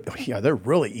 It would have. Yeah, they're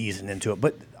really easing into it.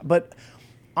 But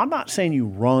I'm not saying you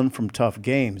run from tough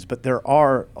games, but there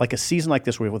are, like a season like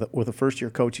this with a first-year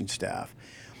coaching staff,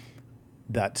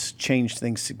 that's changed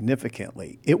things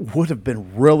significantly. It would have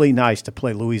been really nice to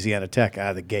play Louisiana Tech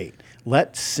out of the gate.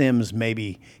 Let Sims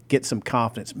maybe get some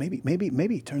confidence.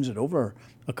 Maybe he turns it over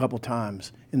a couple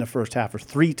times in the first half or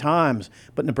 3 times,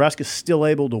 but Nebraska's still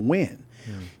able to win.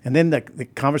 And then the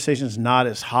conversation is not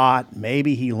as hot.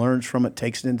 Maybe he learns from it,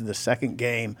 takes it into the second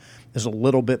game, is a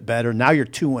little bit better. Now you're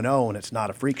 2-0 and it's not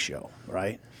a freak show,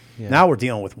 right? Yeah. Now we're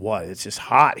dealing with what? It's just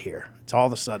hot here. It's all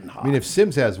of a sudden hot. I mean, if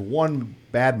Sims has one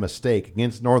bad mistake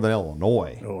against Northern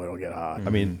Illinois, it'll get hot. I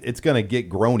mean, it's going to get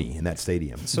groany in that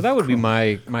stadium. So that would be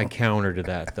my counter to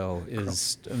that, though,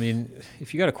 is, I mean,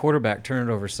 if you got a quarterback turn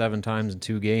it over 7 times in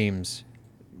 2 games,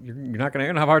 you're not going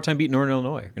to have a hard time beating Northern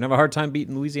Illinois. You're going to have a hard time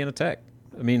beating Louisiana Tech.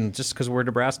 I mean, just because where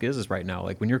Nebraska is right now,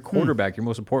 like when your quarterback, your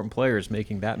most important player, is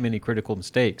making that many critical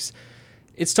mistakes,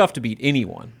 it's tough to beat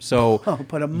anyone. So,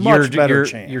 but a much better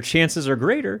chance. Your chances are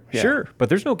greater, sure, but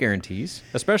there's no guarantees,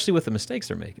 especially with the mistakes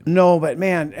they're making. No, but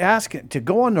man, to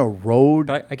go on the road.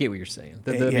 But I get what you're saying.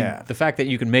 I mean, the fact that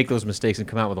you can make those mistakes and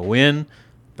come out with a win,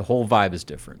 the whole vibe is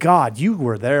different. God, you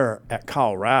were there at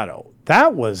Colorado.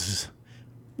 That was.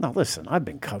 Now listen, I've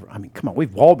been covering. I mean, come on,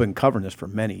 we've all been covering this for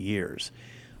many years.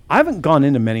 I haven't gone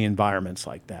into many environments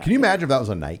like that. Can you imagine if that was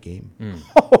a night game?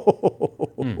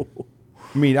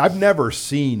 I mean, I've never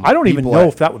seen. I don't even know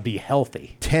if that would be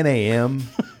healthy. 10 a.m.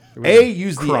 A,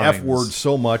 use the F word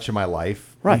so much in my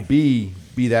life. Right. And B,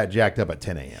 be that jacked up at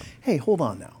 10 a.m. Hey, hold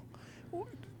on now.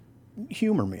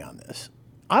 Humor me on this.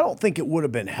 I don't think it would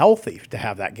have been healthy to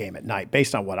have that game at night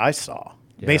based on what I saw.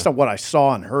 Yeah. Based on what I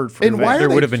saw and heard from there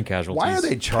would have been casualties. Why are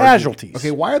they charging? Casualties.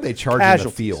 Okay, why are they charging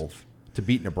the field to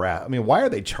beat Nebraska? I mean, why are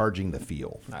they charging the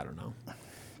field? I don't know.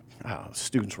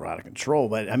 Students were out of control,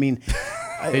 but I mean,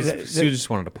 students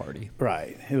just wanted a party.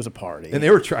 Right, it was a party, and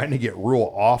they were trying to get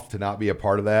Rule off to not be a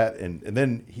part of that. And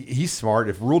then he's smart.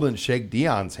 If Rule didn't shake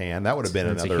Deion's hand, that would have been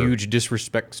another huge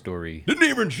disrespect story. Didn't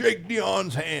even shake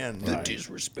Deion's hand. Right. The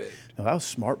disrespect. No, that was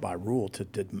smart by Rule to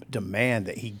demand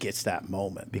that he gets that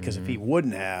moment, because if he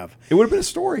wouldn't have, it would have been a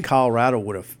story. Colorado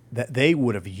would have they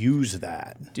would have used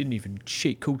that. Didn't even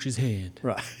shake Coach's hand.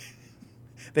 Right,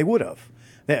 they would have.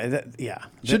 Yeah.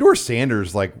 Shedeur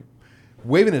Sanders, like,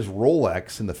 waving his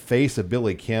Rolex in the face of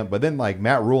Billy Kemp, but then, like,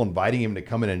 Matt Rule inviting him to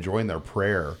come in and join their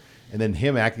prayer, and then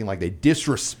him acting like they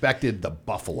disrespected the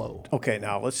Buffalo. Okay,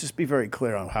 now let's just be very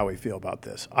clear on how we feel about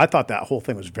this. I thought that whole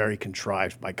thing was very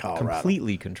contrived by Colorado.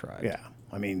 Completely contrived. Yeah.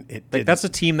 I mean, that's a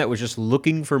team that was just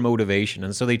looking for motivation,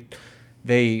 and so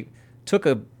they took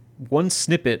one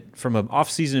snippet from an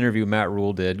off-season interview Matt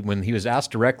Rule did when he was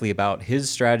asked directly about his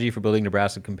strategy for building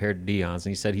Nebraska compared to Deion's, and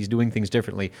he said he's doing things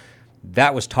differently.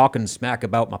 That was talking smack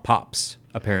about my pops,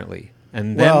 apparently.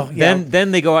 And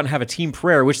then they go out and have a team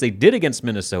prayer, which they did against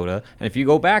Minnesota. And if you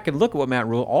go back and look at what Matt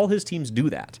Rule, all his teams do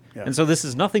that. Yeah. And so this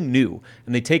is nothing new.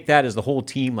 And they take that as the whole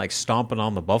team like stomping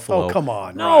on the Buffalo. Oh, come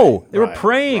on. No, they were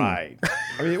praying. Right.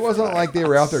 I mean, it wasn't like they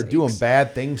were out there doing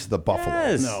bad things to the Buffalo.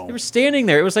 Yes. No. They were standing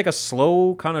there. It was like a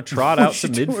slow kind of trot out to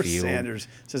midfield. Sanders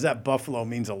says that Buffalo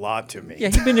means a lot to me. Yeah,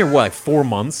 he's been here, like 4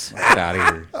 months? Get out of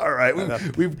here. All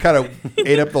right. We've kind of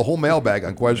ate up the whole mailbag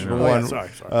on question number one. Sorry.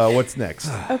 What's next?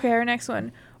 Okay, our next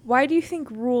one. Why do you think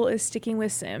Rule is sticking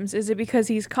with Sims? Is it because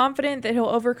he's confident that he'll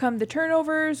overcome the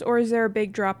turnovers, or is there a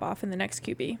big drop-off in the next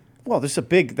QB? Well, that's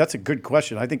a good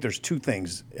question. I think there's two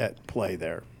things at play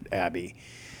there, Abby.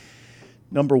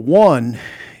 Number one,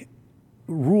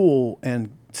 Rule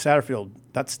and Satterfield,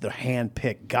 that's the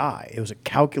hand-picked guy. It was a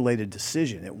calculated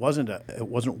decision. It wasn't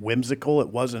whimsical. It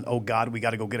wasn't, oh, God, we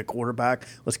got to go get a quarterback.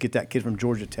 Let's get that kid from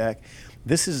Georgia Tech.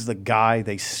 This is the guy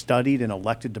they studied and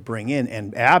elected to bring in.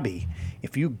 And, Abby,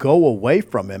 if you go away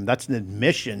from him, that's an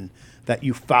admission that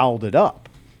you fouled it up.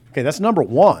 Okay, that's number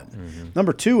one. Mm-hmm.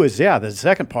 Number two is, the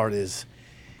second part is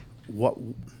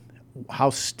how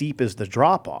steep is the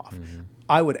drop-off? Mm-hmm.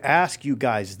 I would ask you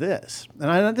guys this,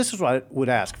 and this is what I would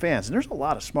ask fans, and there's a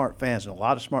lot of smart fans and a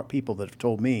lot of smart people that have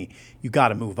told me you got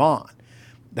to move on.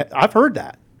 I've heard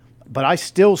that, but I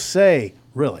still say,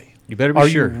 really, you better be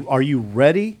sure. Are you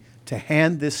ready to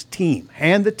hand the team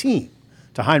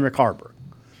to Heinrich Haarberg?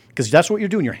 Because that's what you're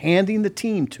doing. You're handing the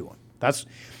team to him.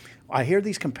 I hear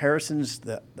these comparisons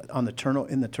in the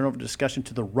turnover discussion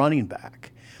to the running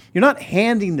back. You're not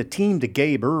handing the team to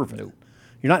Gabe Ervin. Nope.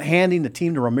 You're not handing the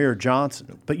team to Ramir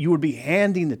Johnson, but you would be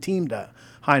handing the team to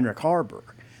Heinrich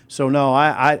Haarberg. So no,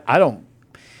 I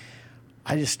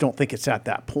just don't think it's at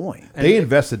that point. They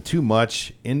invested too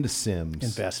much into Sims.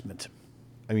 Investment.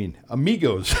 I mean,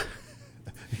 Amigos,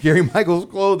 Gary Michaels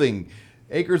Clothing,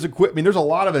 Acres Equipment. I mean, there's a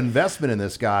lot of investment in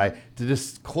this guy to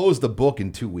just close the book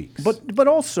in 2 weeks. But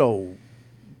also,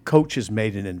 coaches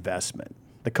made an investment.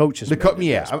 The coaches. The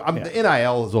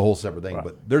NIL is a whole separate thing, right.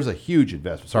 But there's a huge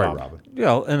investment. Sorry, Robin.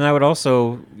 Yeah, and I would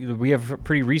also, we have a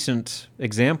pretty recent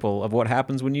example of what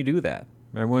happens when you do that.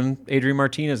 Remember when Adrian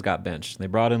Martinez got benched? They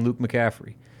brought in Luke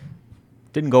McCaffrey.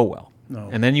 Didn't go well. No.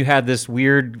 And then you had this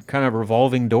weird kind of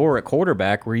revolving door at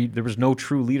quarterback where there was no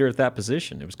true leader at that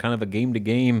position. It was kind of a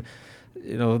game-to-game.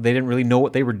 They didn't really know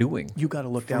what they were doing. You got to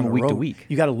look down the week road. To week.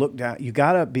 You got to look down. You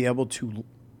got to be able to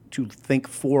think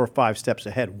 4 or 5 steps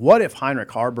ahead. What if Heinrich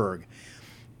Haarberg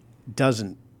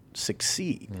doesn't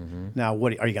succeed? Mm-hmm. Now, are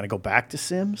you going to go back to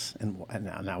Sims? And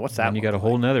now what's that? And you got a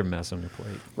whole nother mess on your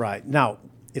plate. Right. Now,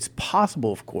 it's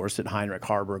possible, of course, that Heinrich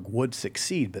Haarberg would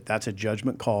succeed, but that's a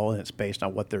judgment call, and it's based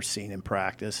on what they're seeing in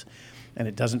practice. And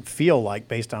it doesn't feel like,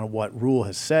 based on what Rule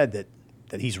has said, that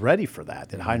he's ready for that.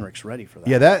 That Heinrich's ready for that.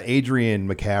 Yeah, that Adrian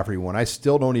McCaffrey one, I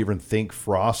still don't even think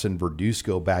Frost and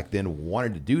Verduzco back then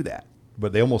wanted to do that.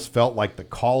 But they almost felt like the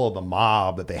call of the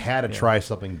mob that they had to try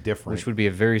something different. Which would be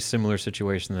a very similar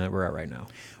situation that we're at right now.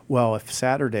 Well, if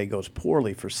Saturday goes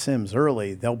poorly for Sims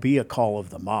early, there'll be a call of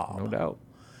the mob. No doubt.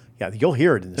 Yeah, you'll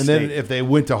hear it in the and state. then if they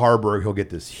went to Harburg, he'll get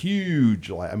this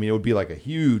huge, it would be like a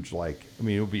huge, it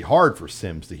would be hard for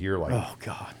Sims to hear, oh,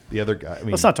 God. the other guy. I mean,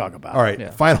 Let's not talk about it. All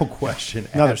right, final question.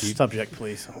 Another Abby. subject,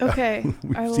 please. Okay,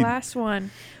 our last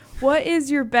one. What is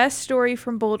your best story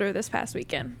from Boulder this past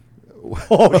weekend?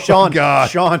 Oh, Sean. God.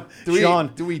 Sean.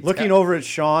 Do we looking over at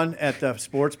Sean at the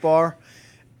sports bar,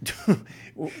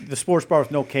 the sports bar with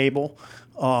no cable,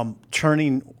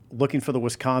 looking for the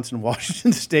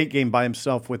Wisconsin-Washington State game by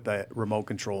himself with the remote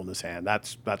control in his hand.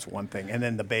 That's one thing. And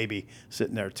then the baby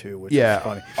sitting there, too, which is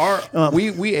funny.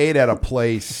 We ate at a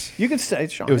place. You can say,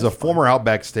 Sean. It was a that's fine. former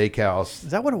Outback Steakhouse.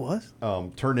 Is that what it was?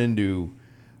 Turned into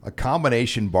a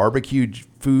combination barbecue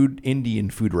food, Indian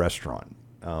food restaurant.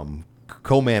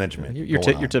 Co-management. Your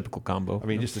typical combo. I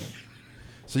mean,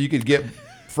 so you could get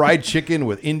fried chicken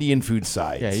with Indian food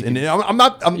sides. Yeah,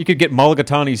 you you could get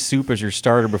mulligatawny soup as your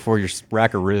starter before your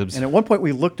rack of ribs. And at one point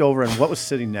we looked over and what was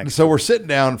sitting next So we're sitting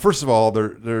down. First of all,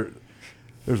 there's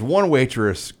one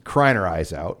waitress crying her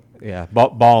eyes out. Yeah,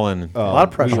 balling. a lot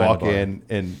of pressure. We walk in,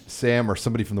 and Sam or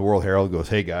somebody from the World Herald goes,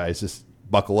 "Hey guys, just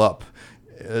buckle up,"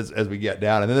 as we get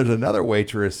down. And then there's another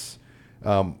waitress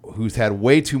who's had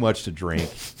way too much to drink.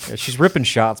 Yeah, she's ripping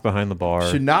shots behind the bar.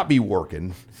 Should not be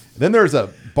working. Then there's a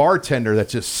bartender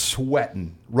that's just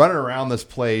sweating, running around this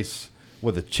place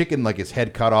with a chicken like his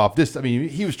head cut off.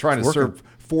 He was trying to serve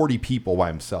 40 people by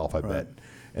himself, I bet.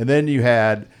 And then you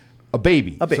had a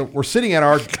baby. So we're sitting at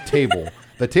our table.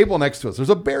 The table next to us, there's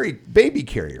a baby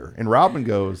carrier. And Robin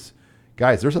goes,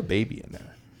 "Guys, there's a baby in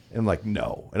there." And I'm like,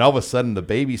 "No." And all of a sudden, the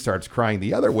baby starts crying.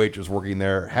 The other waitress working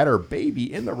there had her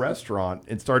baby in the restaurant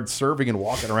and started serving and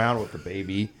walking around with the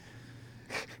baby.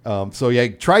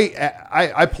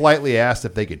 I politely asked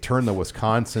if they could turn the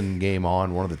Wisconsin game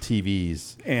on one of the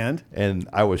TVs. And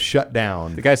I was shut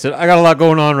down. The guy said, "I got a lot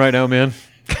going on right now, man."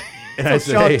 And I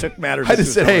said, took matters I into just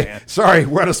his said, own "Hey, hand." sorry,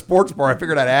 we're at a sports bar. I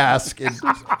figured I'd ask." And,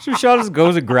 So Sean just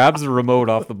goes and grabs the remote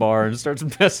off the bar and starts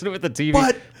messing with the TV.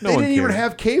 but no they one didn't even cared.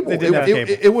 have cable. They didn't have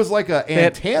cable. It was like an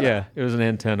antenna. Yeah, it was an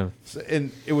antenna.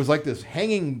 And it was like this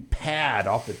hanging pad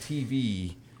off the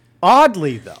TV.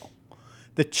 Oddly, though,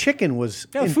 the chicken was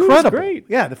Yeah, the incredible. food was great.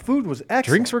 Yeah, the food was excellent.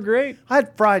 Drinks were great. I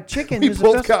had fried chicken. We It was the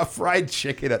both best- got fried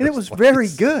chicken at and this it was place. very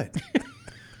good.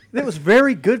 It was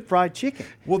very good fried chicken.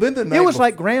 Well, then the night It was bef-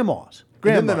 like grandma's.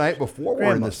 And then the Grandma's. night before,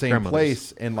 we're in the same Grandmother's.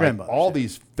 place, and like Grandmother's, all yeah.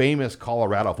 these famous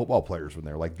Colorado football players were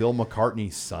there. Like Bill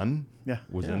McCartney's son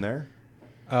was in there.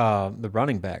 The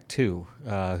running back too,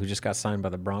 who just got signed by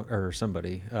the or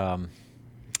somebody. I'm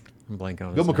blanking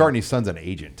on Bill his name. McCartney's son's an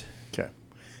agent. Okay.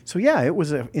 So, yeah, it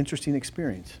was an interesting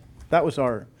experience. That was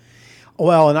our –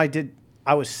 well, and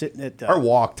I was sitting at Our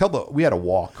walk, we had to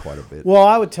walk quite a bit. Well,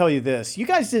 I would tell you this. You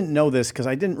guys didn't know this because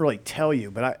I didn't really tell you,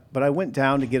 but I went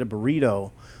down to get a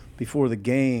burrito before the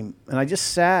game, and I just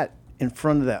sat in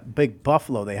front of that big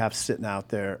buffalo they have sitting out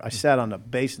there. I sat on the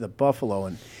base of the buffalo,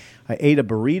 and I ate a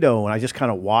burrito, and I just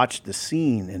kind of watched the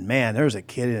scene. And, man, there was a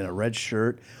kid in a red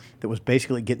shirt that was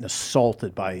basically getting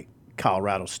assaulted by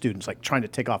Colorado students, like trying to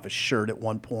take off his shirt at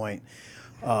one point.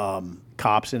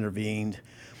 Cops intervened.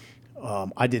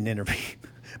 I didn't intervene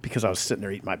because I was sitting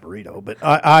there eating my burrito. But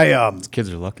These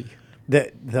kids are lucky.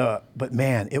 but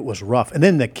man, it was rough. And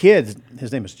then the kid,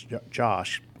 his name is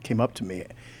Josh, came up to me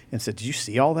and said, "Did you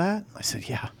see all that?" I said,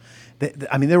 "Yeah."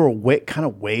 There were kind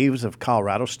of waves of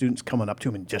Colorado students coming up to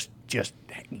him and just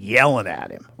yelling at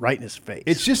him right in his face.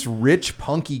 It's just rich,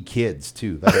 punky kids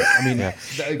too.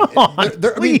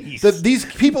 These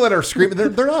people that are screaming, they're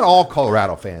not all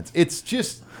Colorado fans. It's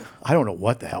just I don't know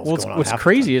what the hell's going on. What's half the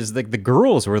crazy time. is the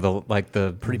girls were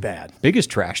the Pretty bad. biggest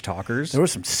trash talkers. There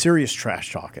was some serious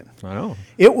trash talking. I know.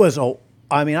 It was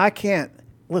I can't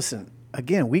listen.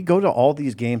 Again, we go to all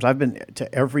these games. I've been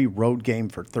to every road game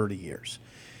for 30 years.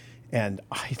 And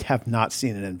I have not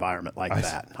seen an environment like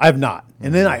that. I have not.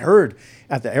 And then I heard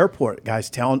at the airport guys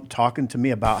talking to me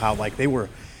about how like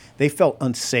they felt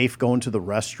unsafe going to the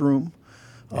restroom.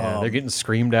 Yeah, they're getting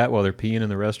screamed at while they're peeing in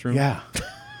the restroom. Yeah.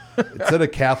 instead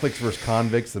of Catholics versus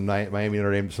convicts, the Miami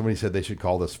Notre Dame, somebody said they should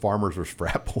call this farmers versus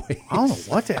frat boys. I don't know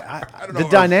what I don't know. the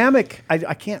dynamic.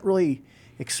 I can't really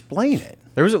explain it.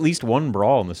 There was at least one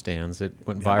brawl in the stands that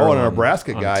went viral. Oh, and a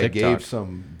Nebraska on guy TikTok. gave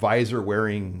some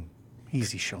visor-wearing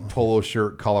Easy, Sean. polo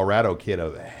shirt Colorado kid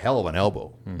a hell of an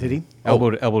elbow. Did he? elbow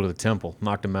to the temple,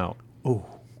 knocked him out. Oh,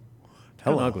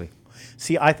 Kind of ugly.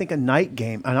 See, I think a night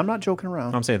game, and I'm not joking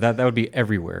around. I'm saying that would be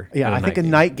everywhere. Yeah, I think a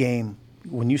night game,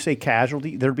 when you say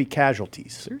casualty, there'd be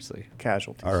casualties. Seriously.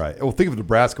 Casualties. All right. Well, think of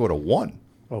Nebraska would have won.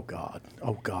 Oh, God.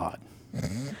 Oh, God.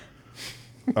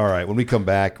 All right. When we come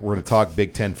back, we're going to talk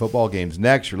Big Ten football games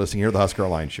next. You're listening here to the Husker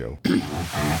Online Show.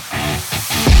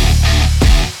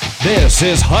 This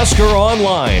is Husker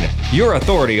Online, your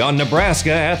authority on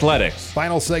Nebraska athletics.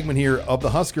 Final segment here of the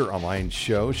Husker Online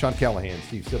Show. Sean Callahan,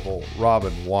 Steve Sipple,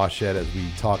 Robin Washett as we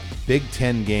talk Big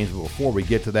Ten games. But before we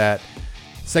get to that,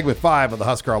 segment 5 of the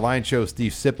Husker Online Show,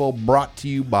 Steve Sipple, brought to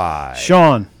you by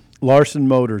Sean, Larson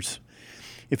Motors.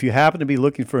 If you happen to be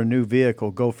looking for a new vehicle,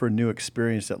 go for a new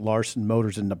experience at Larson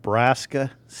Motors in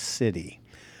Nebraska City.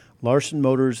 Larson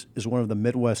Motors is one of the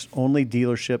Midwest's only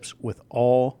dealerships with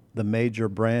all the major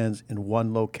brands in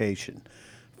one location.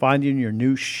 Finding your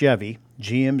new Chevy,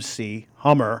 GMC,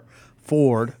 Hummer,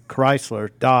 Ford, Chrysler,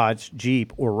 Dodge,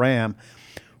 Jeep, or Ram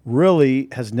really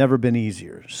has never been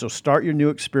easier. So start your new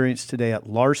experience today at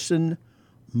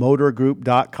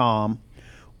LarsonMotorGroup.com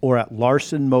or at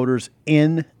Larson Motors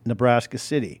in Nebraska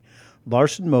City.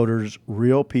 Larson Motors,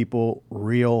 real people,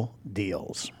 real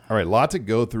deals. All right, a lot to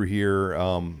go through here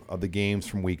of the games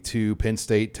from week 2. Penn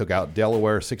State took out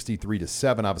Delaware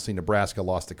 63-7. Obviously, Nebraska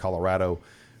lost to Colorado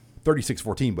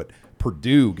 36-14, but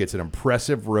Purdue gets an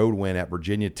impressive road win at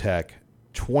Virginia Tech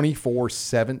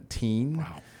 24-17.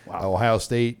 Wow. Ohio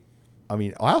State's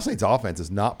offense has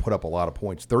not put up a lot of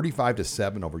points.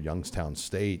 35-7 over Youngstown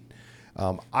State.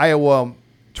 Iowa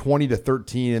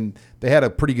 20-13, and they had a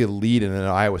pretty good lead, and then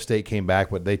Iowa State came back,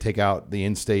 but they take out the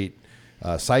in-state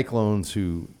Cyclones,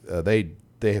 who they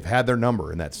have had their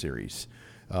number in that series.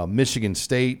 Michigan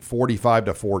State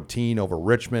 45-14 over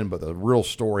Richmond, but the real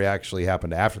story actually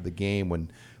happened after the game when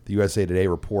the USA Today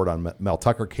report on Mel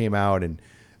Tucker came out, and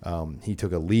he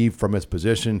took a leave from his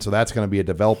position, so that's going to be a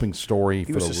developing story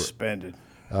for the suspended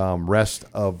rest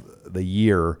of the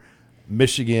year.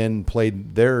 Michigan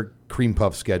played their cream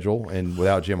puff schedule, and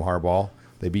without Jim Harbaugh,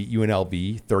 they beat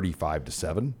UNLV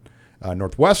 35-7.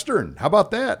 Northwestern, how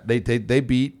about that? They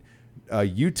beat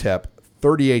UTEP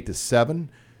 38-7.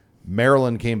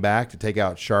 Maryland came back to take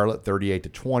out Charlotte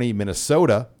 38-20.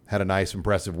 Minnesota had a nice,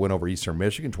 impressive win over Eastern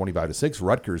Michigan 25-6.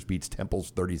 Rutgers beats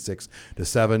Temples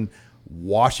 36-7.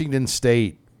 Washington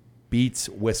State beats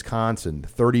Wisconsin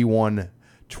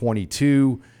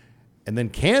 31-22. And then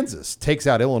Kansas takes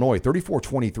out Illinois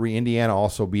 34-23. Indiana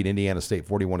also beat Indiana State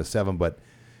 41-7. But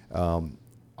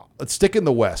let's stick in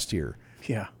the West here.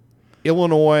 Yeah.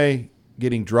 Illinois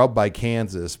getting drubbed by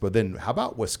Kansas, but then how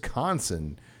about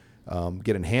Wisconsin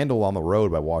getting handled on the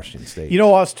road by Washington State? You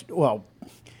know,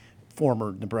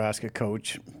 former Nebraska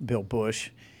coach Bill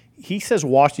Bush, he says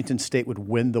Washington State would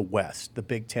win the West, the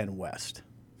Big Ten West.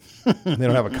 They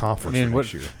don't have a conference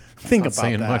next year. Think about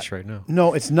that. Much right now.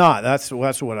 No, it's not. That's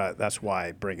why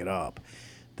I bring it up.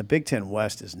 The Big Ten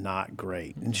West is not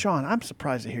great. And Sean, I'm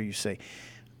surprised to hear you say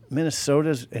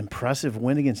Minnesota's impressive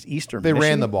win against Eastern Michigan. They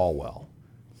ran the ball well.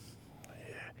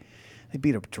 Yeah. They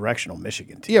beat a directional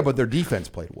Michigan team. Yeah, but their defense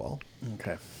played well.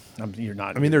 Okay. You're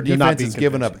not. I mean, their defense has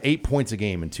given up 8 points a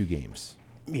game in 2 games.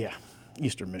 Yeah,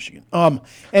 Eastern Michigan.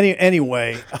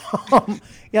 Anyway,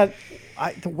 the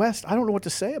West, I don't know what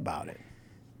to say about it.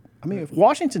 I mean, if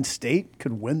Washington State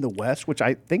could win the West, which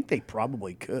I think they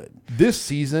probably could. This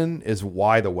season is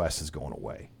why the West is going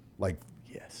away.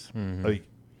 Yes.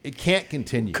 It can't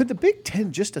continue. Could the Big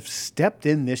Ten just have stepped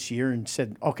in this year and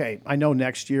said, okay, I know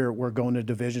next year we're going to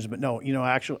divisions, but no,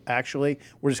 actually,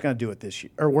 we're just going to do it this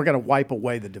year. Or we're going to wipe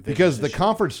away the divisions. Because the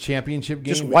conference championship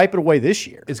game. Just wipe it away this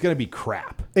year. It's going to be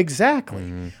crap.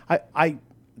 Exactly.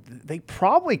 They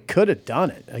probably could have done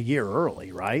it a year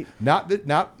early, right? Not in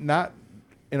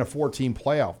a 4-team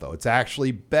playoff, though. It's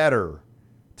actually better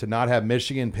to not have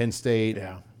Michigan, Penn State,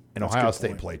 and Ohio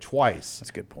State play twice. That's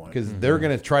a good point. Because they're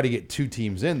going to try to get 2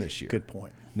 teams in this year. Good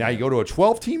point. Now you go to a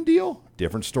 12-team deal,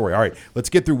 different story. All right, let's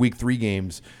get through week 3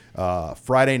 games.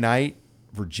 Friday night,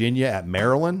 Virginia at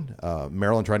Maryland.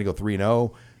 Maryland trying to go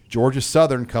 3-0. Georgia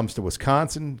Southern comes to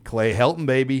Wisconsin. Clay Helton,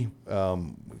 baby.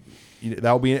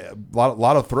 That will be a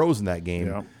lot of throws in that game.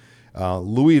 Yeah.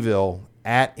 Louisville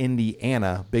at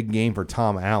Indiana, big game for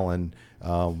Tom Allen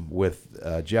with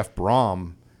Jeff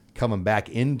Brom coming back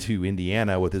into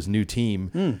Indiana with his new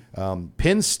team.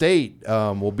 Penn State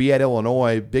will be at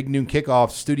Illinois. Big noon kickoff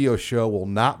studio show will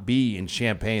not be in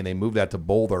Champaign. They moved that to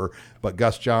Boulder, but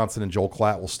Gus Johnson and Joel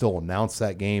Klatt will still announce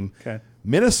that game. Okay.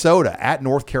 Minnesota at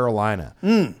North Carolina.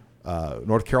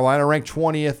 North Carolina ranked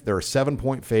 20th. They're a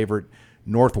 7-point favorite.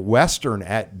 Northwestern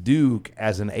at Duke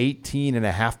as an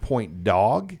 18.5-point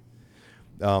dog.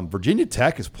 Virginia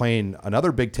Tech is playing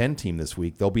another Big Ten team this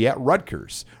week. They'll be at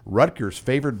Rutgers. Rutgers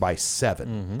favored by 7.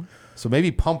 Mm-hmm. So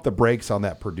maybe pump the brakes on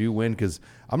that Purdue win because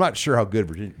I'm not sure how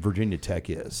good Virginia Tech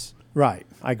is. Right.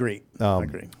 I agree.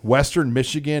 Western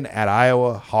Michigan at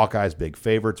Iowa. Hawkeyes big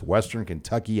favorites. Western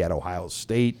Kentucky at Ohio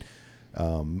State.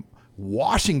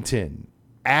 Washington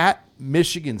at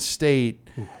Michigan State.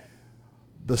 Ooh.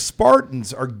 The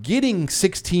Spartans are getting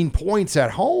 16 points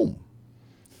at home.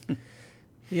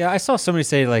 Yeah, I saw somebody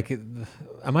say, like,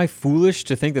 am I foolish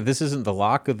to think that this isn't the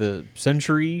lock of the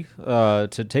century to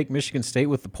take Michigan State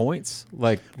with the points?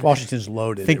 Like, Washington's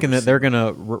loaded. Thinking that they're going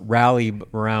to rally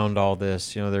around all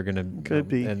this. You know, they're going to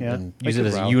and use it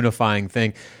as a unifying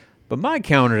thing. But my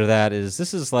counter to that is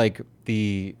this is like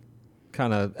the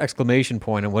kind of exclamation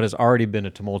point on what has already been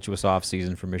a tumultuous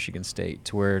offseason for Michigan State,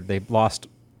 to where they've lost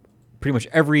pretty much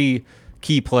every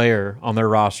key player on their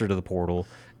roster to the portal.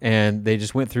 And they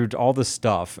just went through all this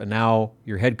stuff, and now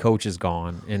your head coach is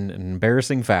gone in an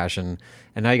embarrassing fashion,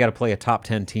 and now you got to play a top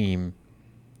 10 team.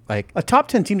 Like a top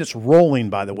 10 team that's rolling,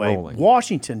 by the way.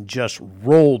 Washington just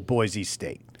rolled Boise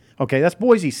State. Okay, that's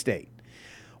Boise State.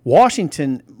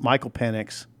 Washington, Michael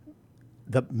Penix,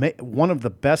 one of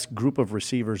the best group of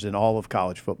receivers in all of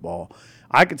college football.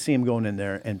 I could see him going in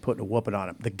there and putting a whooping on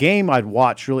him. The game I'd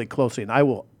watch really closely, and I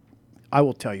will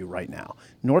tell you right now,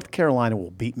 North Carolina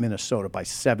will beat Minnesota by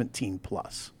 17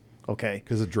 plus. Okay,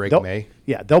 because of Drake May.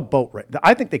 Yeah, they'll boat race.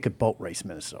 I think they could boat race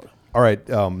Minnesota. All right,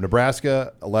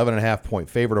 Nebraska 11.5-point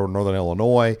favorite over Northern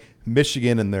Illinois.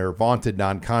 Michigan in their vaunted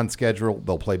non-con schedule,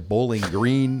 they'll play Bowling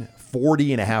Green,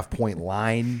 40.5-point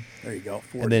line. There you go.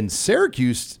 40. And then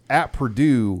Syracuse at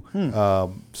Purdue.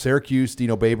 Syracuse,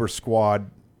 Dino Babers squad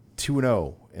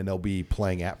 2-0. And they'll be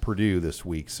playing at Purdue this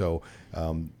week. So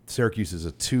Syracuse is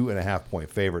a 2.5-point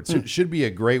favorite. So it should be a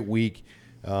great week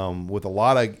with a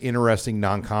lot of interesting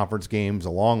non-conference games,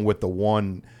 along with the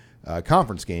one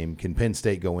conference game. Can Penn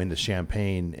State go into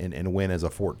Champaign and win as a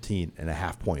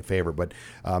 14.5-point favorite? But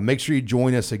make sure you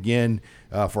join us again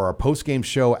for our post-game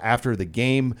show after the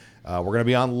game. We're going to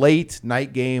be on late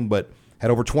night game, but had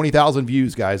over 20,000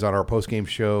 views, guys, on our post-game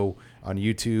show on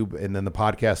YouTube and then the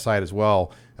podcast site as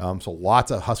well. So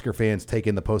lots of Husker fans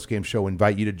taking the post-game show.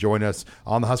 Invite you to join us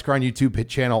on the Husker on YouTube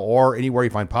channel or anywhere you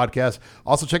find podcasts.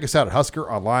 Also check us out at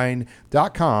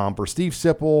HuskerOnline.com. For Steve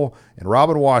Sipple and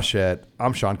Robin Washett,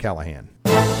 I'm Sean Callahan.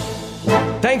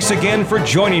 Thanks again for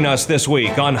joining us this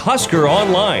week on Husker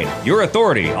Online, your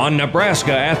authority on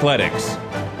Nebraska athletics.